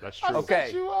 Yep. That's true.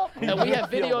 Okay. And we have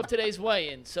video of today's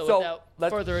weigh-in. So without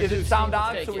further ado, is it sound Steve,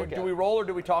 on? let's So take it. do we roll or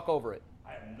do we talk over it?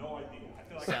 I have no idea. I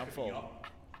feel like Sound full.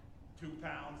 2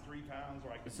 pounds, 3 pounds,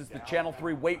 or I This is the Channel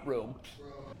 3 weight room.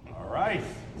 All right.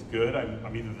 It's good.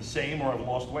 I'm either the same or I've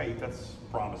lost weight. That's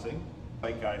promising.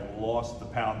 Like I lost the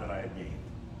pound that I had gained.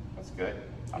 That's good.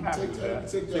 I'm happy with that.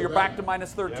 So you're back to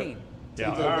 -13. Yeah.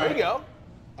 All There right. you go.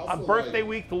 On birthday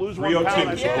week to lose 1 302.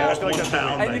 pound. So I lost 1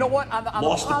 pound. And you know what? On the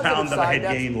Lost the positive pound that I side,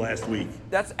 had gained last week.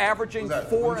 that's averaging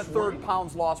 4 1/3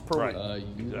 pounds lost per Right. week.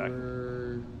 You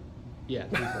were, yeah,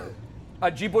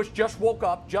 3/4. G. Bush just woke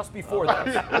up just before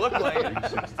this. Look like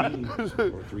it.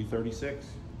 316 or 336.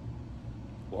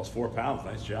 Lost 4 pounds.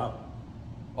 Nice job.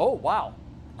 Oh, wow.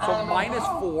 So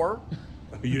 -4.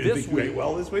 You This think you ate week.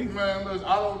 well this week? Man, listen,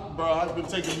 I don't, bro. I've been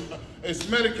taking. It's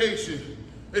medication.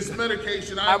 It's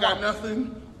medication. I ain't got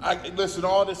nothing. Listen,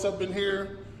 all this up in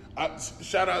here.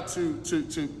 Shout out to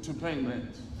pain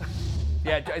meds.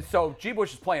 Yeah, so G.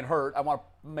 Bush is playing hurt. I want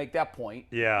to make that point.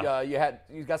 Yeah.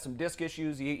 He's got some disc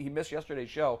issues. He missed yesterday's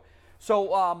show.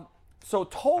 So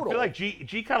total. I feel like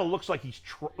G kind of looks like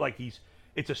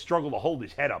it's a struggle to hold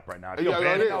his head up right now. I feel Yeah,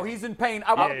 bad. it is. No, he's in pain.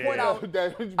 I want to point out,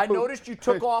 I noticed you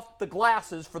took off the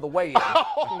glasses for the weigh-in.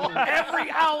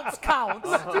 Every ounce counts,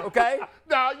 okay?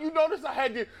 Now, you notice I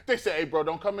had to, they said, hey, bro,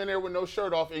 don't come in there with no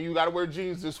shirt off, and you got to wear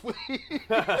jeans this week.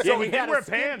 So we he did had wear a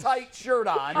pants. skin-tight shirt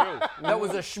on that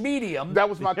was a schmedium, That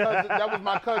was my cousin's.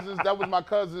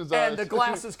 and the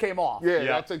glasses came off.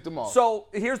 Yeah, I took them off. So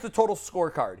here's the total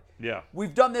scorecard. Yeah.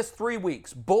 We've done this 3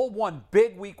 weeks. Bull won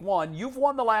big week 1. You've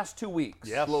won the last 2 weeks.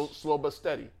 Yes. Slow but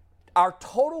steady. Our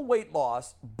total weight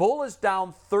loss, Bull is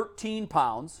down 13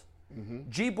 pounds.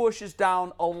 G. Bush is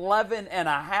down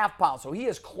 11.5 pounds. So he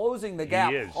is closing the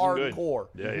gap is. hardcore.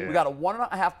 Good. Yeah. We got a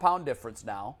 1.5 pound difference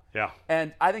now. Yeah.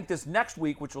 And I think this next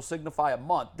week, which will signify a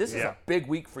month, this is a big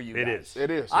week for you guys.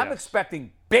 It is. I'm yes.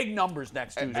 expecting big numbers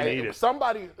next Tuesday. need it.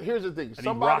 Somebody, here's the thing. I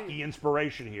need Rocky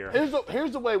inspiration here.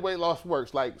 Here's the way weight loss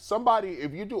works. Like somebody,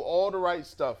 if you do all the right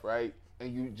stuff, right,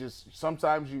 and you just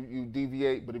sometimes you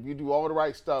deviate, but if you do all the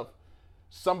right stuff,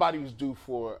 somebody's due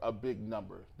for a big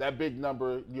number. That big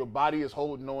number, your body is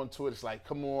holding on to it. It's like,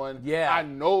 come on. Yeah. I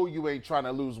know you ain't trying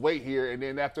to lose weight here. And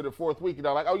then after the 4th week, you're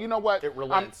like, oh, you know what? It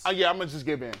relents. I'm gonna just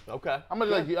give in. Okay. I'm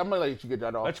gonna let you get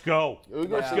that off. Let's go.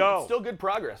 Let's go. Still good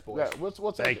progress, boys. Yeah,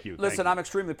 what's Thank you. Listen, I'm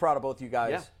extremely proud of both you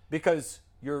guys Yeah. because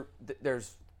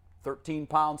there's 13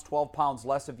 pounds, 12 pounds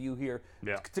less of you here.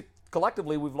 Yeah.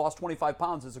 Collectively, we've lost 25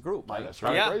 pounds as a group, Mike. That's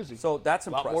right. Yeah. Crazy. So that's A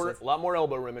impressive. lot more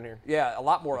elbow room in here. Yeah, a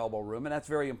lot more elbow room, and that's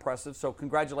very impressive. So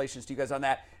congratulations to you guys on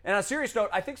that. And on a serious note,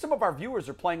 I think some of our viewers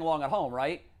are playing along at home,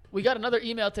 right? We got another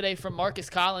email today from Marcus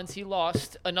Collins. He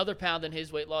lost another pound in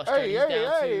his weight loss journey. He's down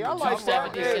to I like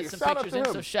 270. that. Sent some pictures in,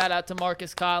 so shout out to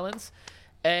Marcus Collins.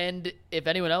 And if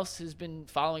anyone else has been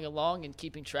following along and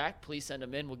keeping track, please send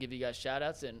them in. We'll give you guys shout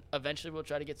outs, and eventually we'll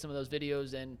try to get some of those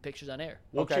videos and pictures on air.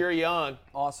 We'll cheer you on.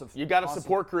 Awesome. You got a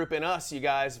support group in us, you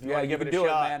guys, if you want to give it a shot. You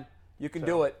can do it, man. You can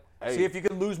do it. Hey. See if you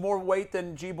can lose more weight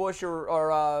than G. Bush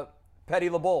or Petty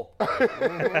LeBeau.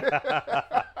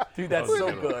 Dude, that's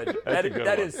so good.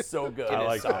 That is so good. I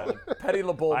like that. Petty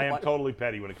LeBeau. I am totally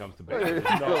petty when it comes to bacon.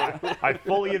 I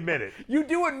fully admit it. You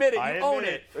do admit it. You own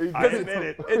it. I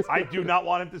admit it. I do not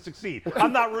want him to succeed.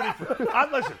 I'm not rooting for.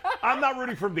 Listen, I'm not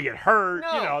rooting for him to get hurt.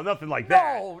 No. You know, nothing like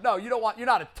that. No, you don't want. You're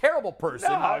not a terrible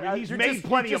person. No, I mean, he's made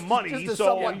plenty of money,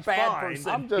 so he's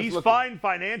fine. He's fine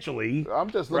financially. I'm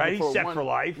just looking for he's set for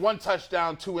life. 1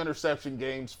 touchdown, 2 interception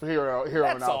games here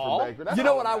on out for Baker. That's you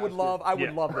know all what I would love? I would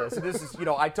Yeah. love this. This is,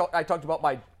 I talked about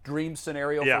my dream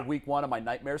scenario for week 1 and my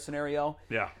nightmare scenario.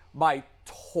 Yeah. My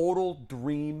total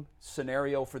dream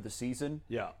scenario for the season.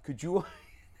 Yeah. Could you?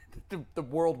 The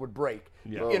world would break.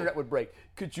 Yeah. The internet would break.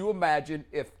 Could you imagine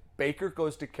if Baker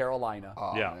goes to Carolina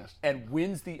and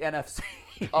wins the NFC?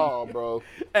 Oh, bro.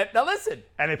 And, now listen.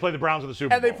 And they play the Browns in the Super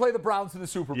Bowl. And they play the Browns in the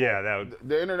Super Bowl. Yeah, that would.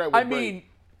 The internet would break. mean,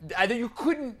 you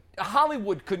couldn't.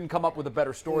 Hollywood couldn't come up with a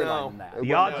better storyline than that.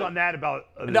 The odds on that about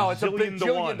a it's a zillion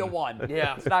bajillion to one.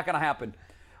 Yeah, it's not going to happen.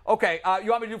 Okay,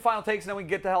 you want me to do final takes and then we can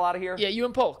get the hell out of here? Yeah, you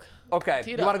and Polk. Okay,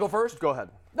 you want to go first? Go ahead.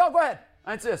 No, go ahead.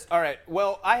 I insist. All right.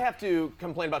 Well, I have to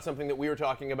complain about something that we were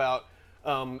talking about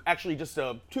actually just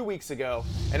 2 weeks ago,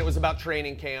 and it was about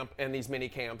training camp and these mini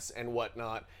camps and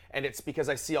whatnot. And it's because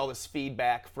I see all this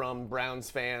feedback from Browns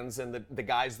fans and the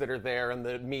guys that are there and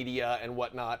the media and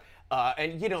whatnot.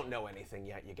 And you don't know anything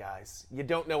yet, you guys. You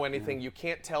don't know anything. You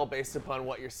can't tell based upon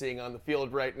what you're seeing on the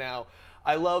field right now.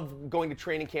 I love going to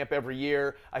training camp every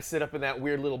year. I sit up in that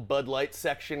weird little Bud Light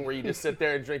section where you just sit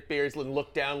there and drink beers and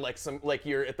look down like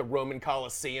you're at the Roman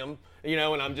Coliseum,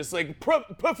 and I'm just like,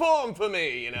 perform for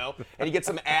me, And you get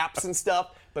some apps and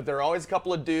stuff, but there are always a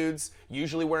couple of dudes,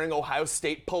 usually wearing Ohio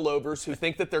State pullovers, who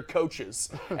think that they're coaches.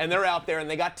 And they're out there and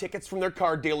they got tickets from their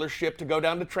car dealership to go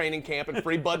down to training camp and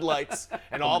free Bud Lights.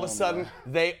 And all of a sudden,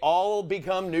 they all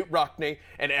become Newt Rockney,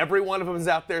 and every one of them is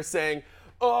out there saying,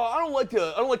 I don't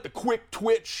like the quick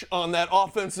twitch on that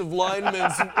offensive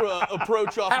lineman's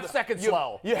approach off. Half second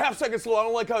slow. Yeah, half second slow. I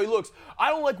don't like how he looks. I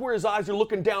don't like where his eyes are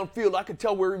looking downfield. I could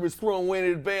tell where he was throwing way in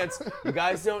advance. You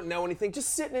guys don't know anything.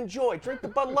 Just sit and enjoy. Drink the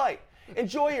Bud Light.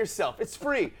 Enjoy yourself. It's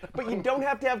free. But you don't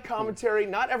have to have commentary.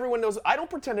 Not everyone knows. I don't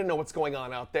pretend to know what's going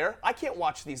on out there. I can't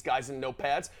watch these guys in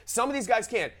notepads. Some of these guys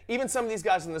can. Even some of these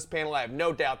guys on this panel, I have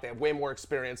no doubt they have way more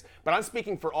experience. But I'm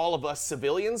speaking for all of us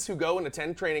civilians who go and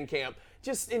attend training camp.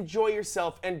 Just enjoy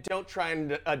yourself and don't try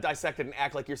and dissect it and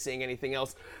act like you're seeing anything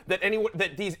else that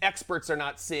these experts are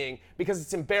not seeing, because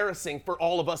it's embarrassing for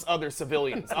all of us other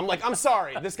civilians. I'm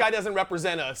sorry, this guy doesn't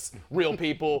represent us, real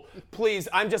people. Please,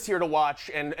 I'm just here to watch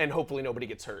and hopefully nobody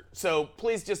gets hurt. So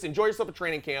please just enjoy yourself at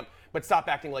training camp, but stop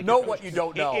acting like know what you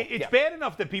don't know. It's bad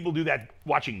enough that people do that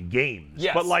watching games,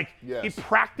 yes. but in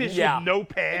practice with no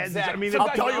pads. Exactly. I mean, I'll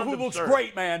tell you who looks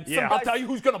great, man. I'll tell you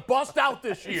who's going to bust out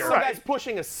this year. Some guy's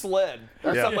pushing a sled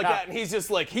or something like that, and he's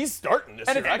just like, he's starting this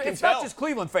year. I can it's tell. not just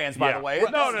Cleveland fans, by the way.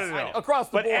 No. Across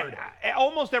the board.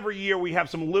 Almost every year we have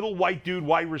some little white dude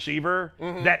wide receiver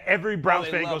that every Browns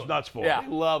fan goes nuts for. Yeah. I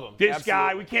love him. This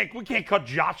guy, we can't cut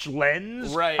Josh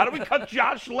Lenz. Right. How do we cut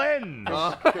Josh Lenz?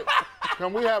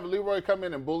 Can we have Leroy come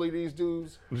in and bully these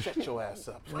dudes? Shut your ass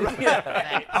up.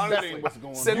 That ain't what's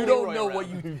going on. You don't know what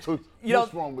you.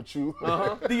 What's wrong with you?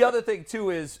 The other thing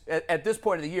too is at this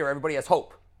point of the year, everybody has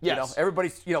hope. Yes.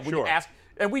 Everybody's when you ask,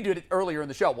 and we did it earlier in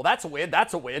the show. Well, that's a win.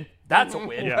 That's a win. That's a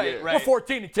win. Right. We're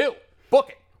 14-2. Book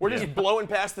it. We're just blowing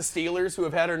past the Steelers, who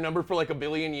have had our number for like a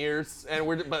billion years, and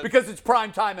because it's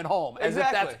prime time at home.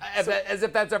 Exactly. As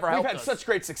if that's ever helped us. We've had such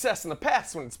great success in the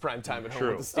past when it's prime time at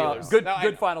home with the Steelers.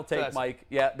 Good final take, Mike.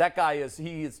 Yeah, that guy is.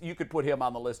 You could put him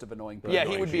on the list of annoying people. Yeah,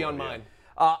 he would be on mine.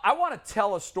 I want to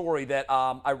tell a story that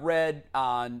I read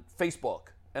on Facebook,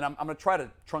 and I'm going to try to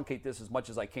truncate this as much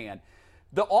as I can.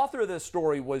 The author of this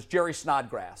story was Jerry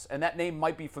Snodgrass, and that name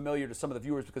might be familiar to some of the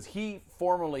viewers because he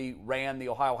formerly ran the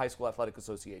Ohio High School Athletic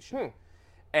Association.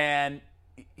 And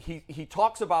he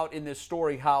talks about in this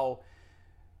story how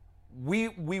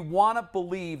we want to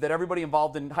believe that everybody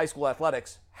involved in high school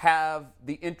athletics have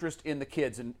the interest in the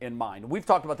kids in mind. We've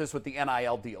talked about this with the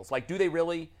NIL deals. Like, are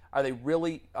they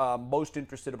really most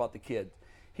interested about the kids?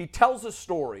 He tells a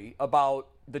story about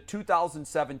the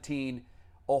 2017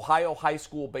 Ohio High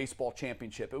School Baseball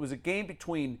Championship. It was a game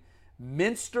between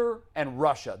Minster and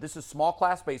Russia. This is small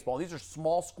class baseball. These are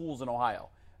small schools in Ohio.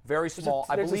 Very small.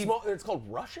 I believe it's called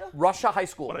Russia? Russia High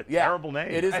School. What a terrible name.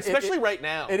 It is, especially right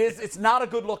now. It is. It's not a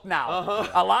good look now.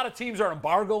 A lot of teams are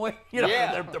embargoing.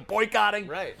 They're boycotting.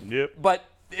 Right. Yep. But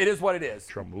it is what it is.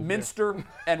 Minster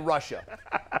and Russia.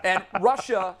 And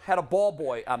Russia had a ball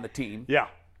boy on the team. Yeah.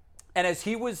 And as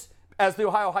the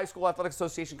Ohio High School Athletic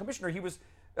Association commissioner, he was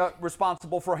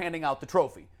responsible for handing out the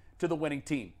trophy to the winning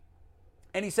team.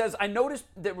 And he says, I noticed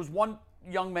there was one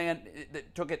young man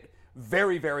that took it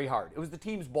very, very hard. It was the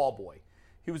team's ball boy.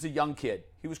 He was a young kid.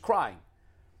 He was crying.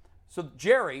 So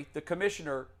Jerry, the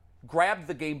commissioner, grabbed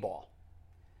the game ball,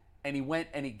 and he went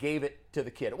and he gave it to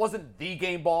the kid. It wasn't the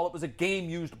game ball. It was a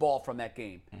game-used ball from that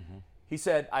game. Mm-hmm. He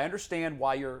said, I understand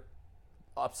why you're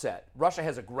upset. Russia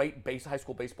has a great high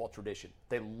school baseball tradition.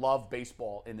 They love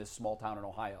baseball in this small town in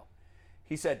Ohio.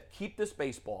 He said, keep this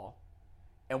baseball,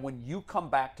 and when you come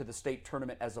back to the state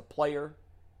tournament as a player,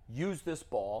 use this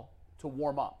ball to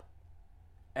warm up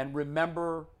and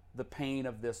remember the pain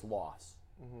of this loss.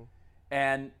 Mm-hmm.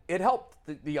 And it helped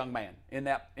the young man in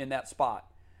that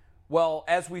spot. Well,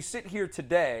 as we sit here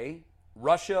today,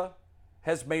 Russia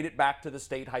has made it back to the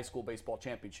state high school baseball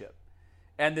championship.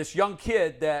 And this young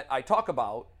kid that I talk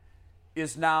about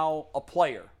is now a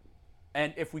player.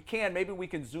 And if we can, maybe we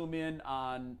can zoom in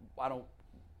on,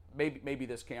 maybe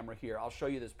this camera here. I'll show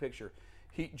you this picture.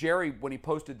 Jerry, when he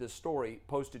posted this story,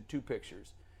 posted 2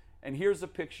 pictures. And here's a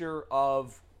picture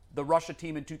of the Russia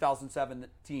team in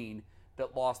 2017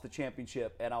 that lost the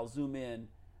championship. And I'll zoom in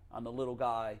on the little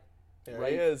guy. There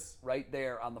he is. Right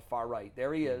there on the far right.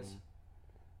 There he is.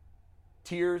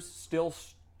 Tears still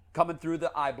coming through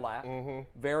the eye black. Mm-hmm.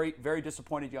 Very, very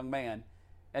disappointed young man.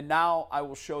 And now I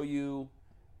will show you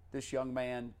this young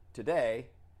man today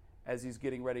as he's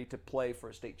getting ready to play for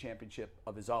a state championship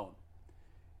of his own.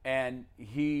 And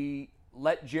he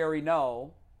let Jerry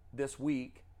know this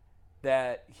week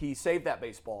that he saved that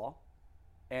baseball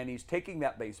and he's taking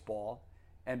that baseball,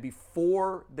 and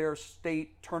before their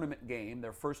state tournament game,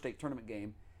 their first state tournament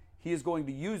game, he is going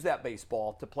to use that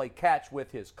baseball to play catch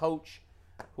with his coach,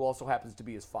 who also happens to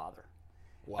be his father.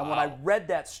 Wow. And when I read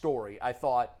that story, I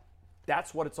thought,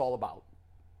 that's what it's all about.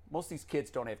 Most of these kids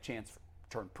don't have a chance to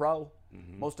turn pro.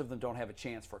 Mm-hmm. Most of them don't have a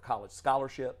chance for a college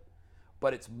scholarship.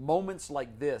 But it's moments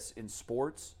like this in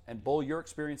sports, and Bull, you're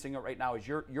experiencing it right now, as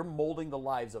you're molding the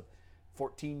lives of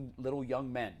 14 little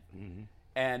young men. Mm-hmm.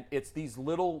 And it's these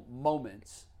little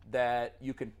moments that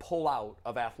you can pull out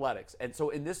of athletics. And so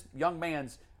in this young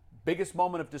man's biggest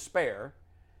moment of despair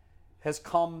has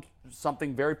come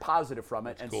something very positive from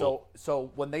it. That's cool.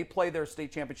 So when they play their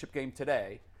state championship game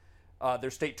today,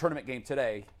 their state tournament game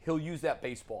today, he'll use that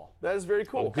baseball. That is very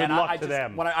cool. Well, good luck to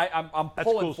them. When I'm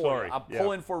pulling for you. I'm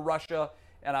pulling for Russia,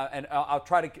 and I'll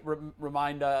try to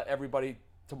remind everybody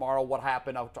tomorrow what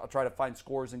happened. I'll try to find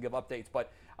scores and give updates.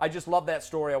 But I just love that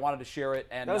story. I wanted to share it.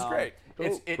 And that was great.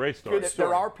 Great story.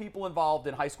 There are people involved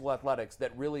in high school athletics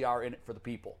that really are in it for the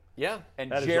people. Yeah.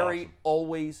 And Jerry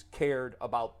always cared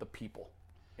about the people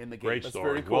in the game. Great story.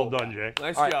 Very cool. Well done, Jay.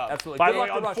 Nice job. Absolutely. By the way,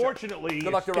 unfortunately,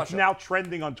 it's now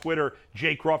trending on Twitter.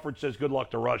 Jay Crawford says good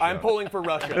luck to Russia. I'm pulling for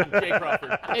Russia. Jay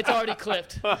Crawford. It's already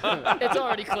clipped. It's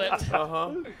already clipped.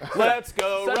 Let's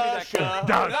go, Russia.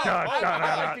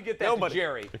 I'd like to get that to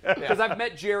Jerry. Because I've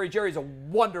met Jerry. Jerry's a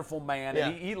wonderful man.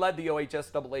 And he led the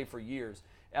OHSAA for years.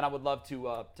 And I would love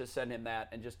to send him that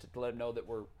and just to let him know that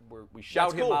we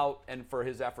shout him out, and for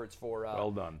his efforts for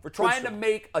well done. For trying to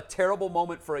make a terrible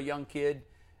moment for a young kid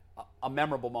a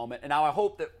memorable moment. And now I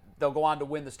hope that they'll go on to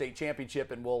win the state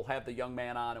championship, and we'll have the young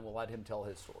man on and we'll let him tell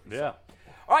his story. Yeah. So.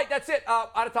 All right, that's it.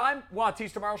 Out of time. Want to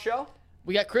tease tomorrow's show?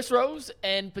 We got Chris Rose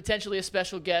and potentially a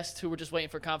special guest who we're just waiting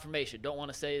for confirmation. Don't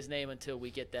want to say his name until we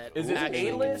get that. Is it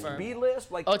A-list, B-list?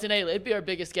 It's an A-list. It'd be our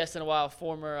biggest guest in a while.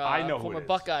 Former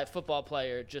Buckeye football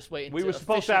player. Just waiting. We were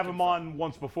supposed to have him on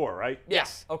once before, right?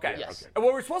 Yes. Okay. Yes. Well,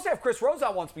 we were supposed to have Chris Rose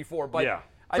on once before, but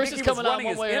Chris is coming on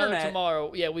one way or another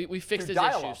tomorrow. Yeah, we fixed his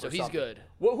issue, so he's good.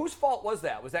 Well, whose fault was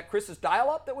that? Was that Chris's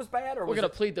dial-up that was bad, or we're going to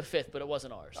plead the fifth, but it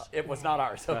wasn't ours. It was not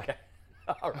ours. Okay.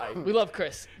 All right. We love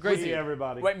Chris. Great to see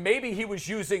everybody. Wait, maybe he was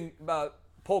using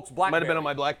Polk's BlackBerry. Might have been on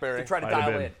my BlackBerry to try to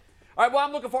dial in. All right. Well,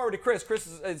 I'm looking forward to Chris. Chris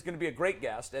is going to be a great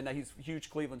guest, and he's a huge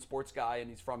Cleveland sports guy, and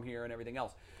he's from here and everything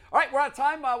else. All right, we're out of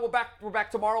time. We're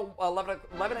back tomorrow, 11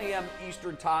 a.m.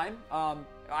 Eastern time.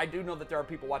 I do know that there are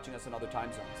people watching us in other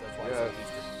time zones. That's why I said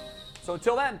Eastern. So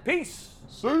until then, peace.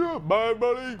 See ya. Bye,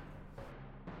 buddy.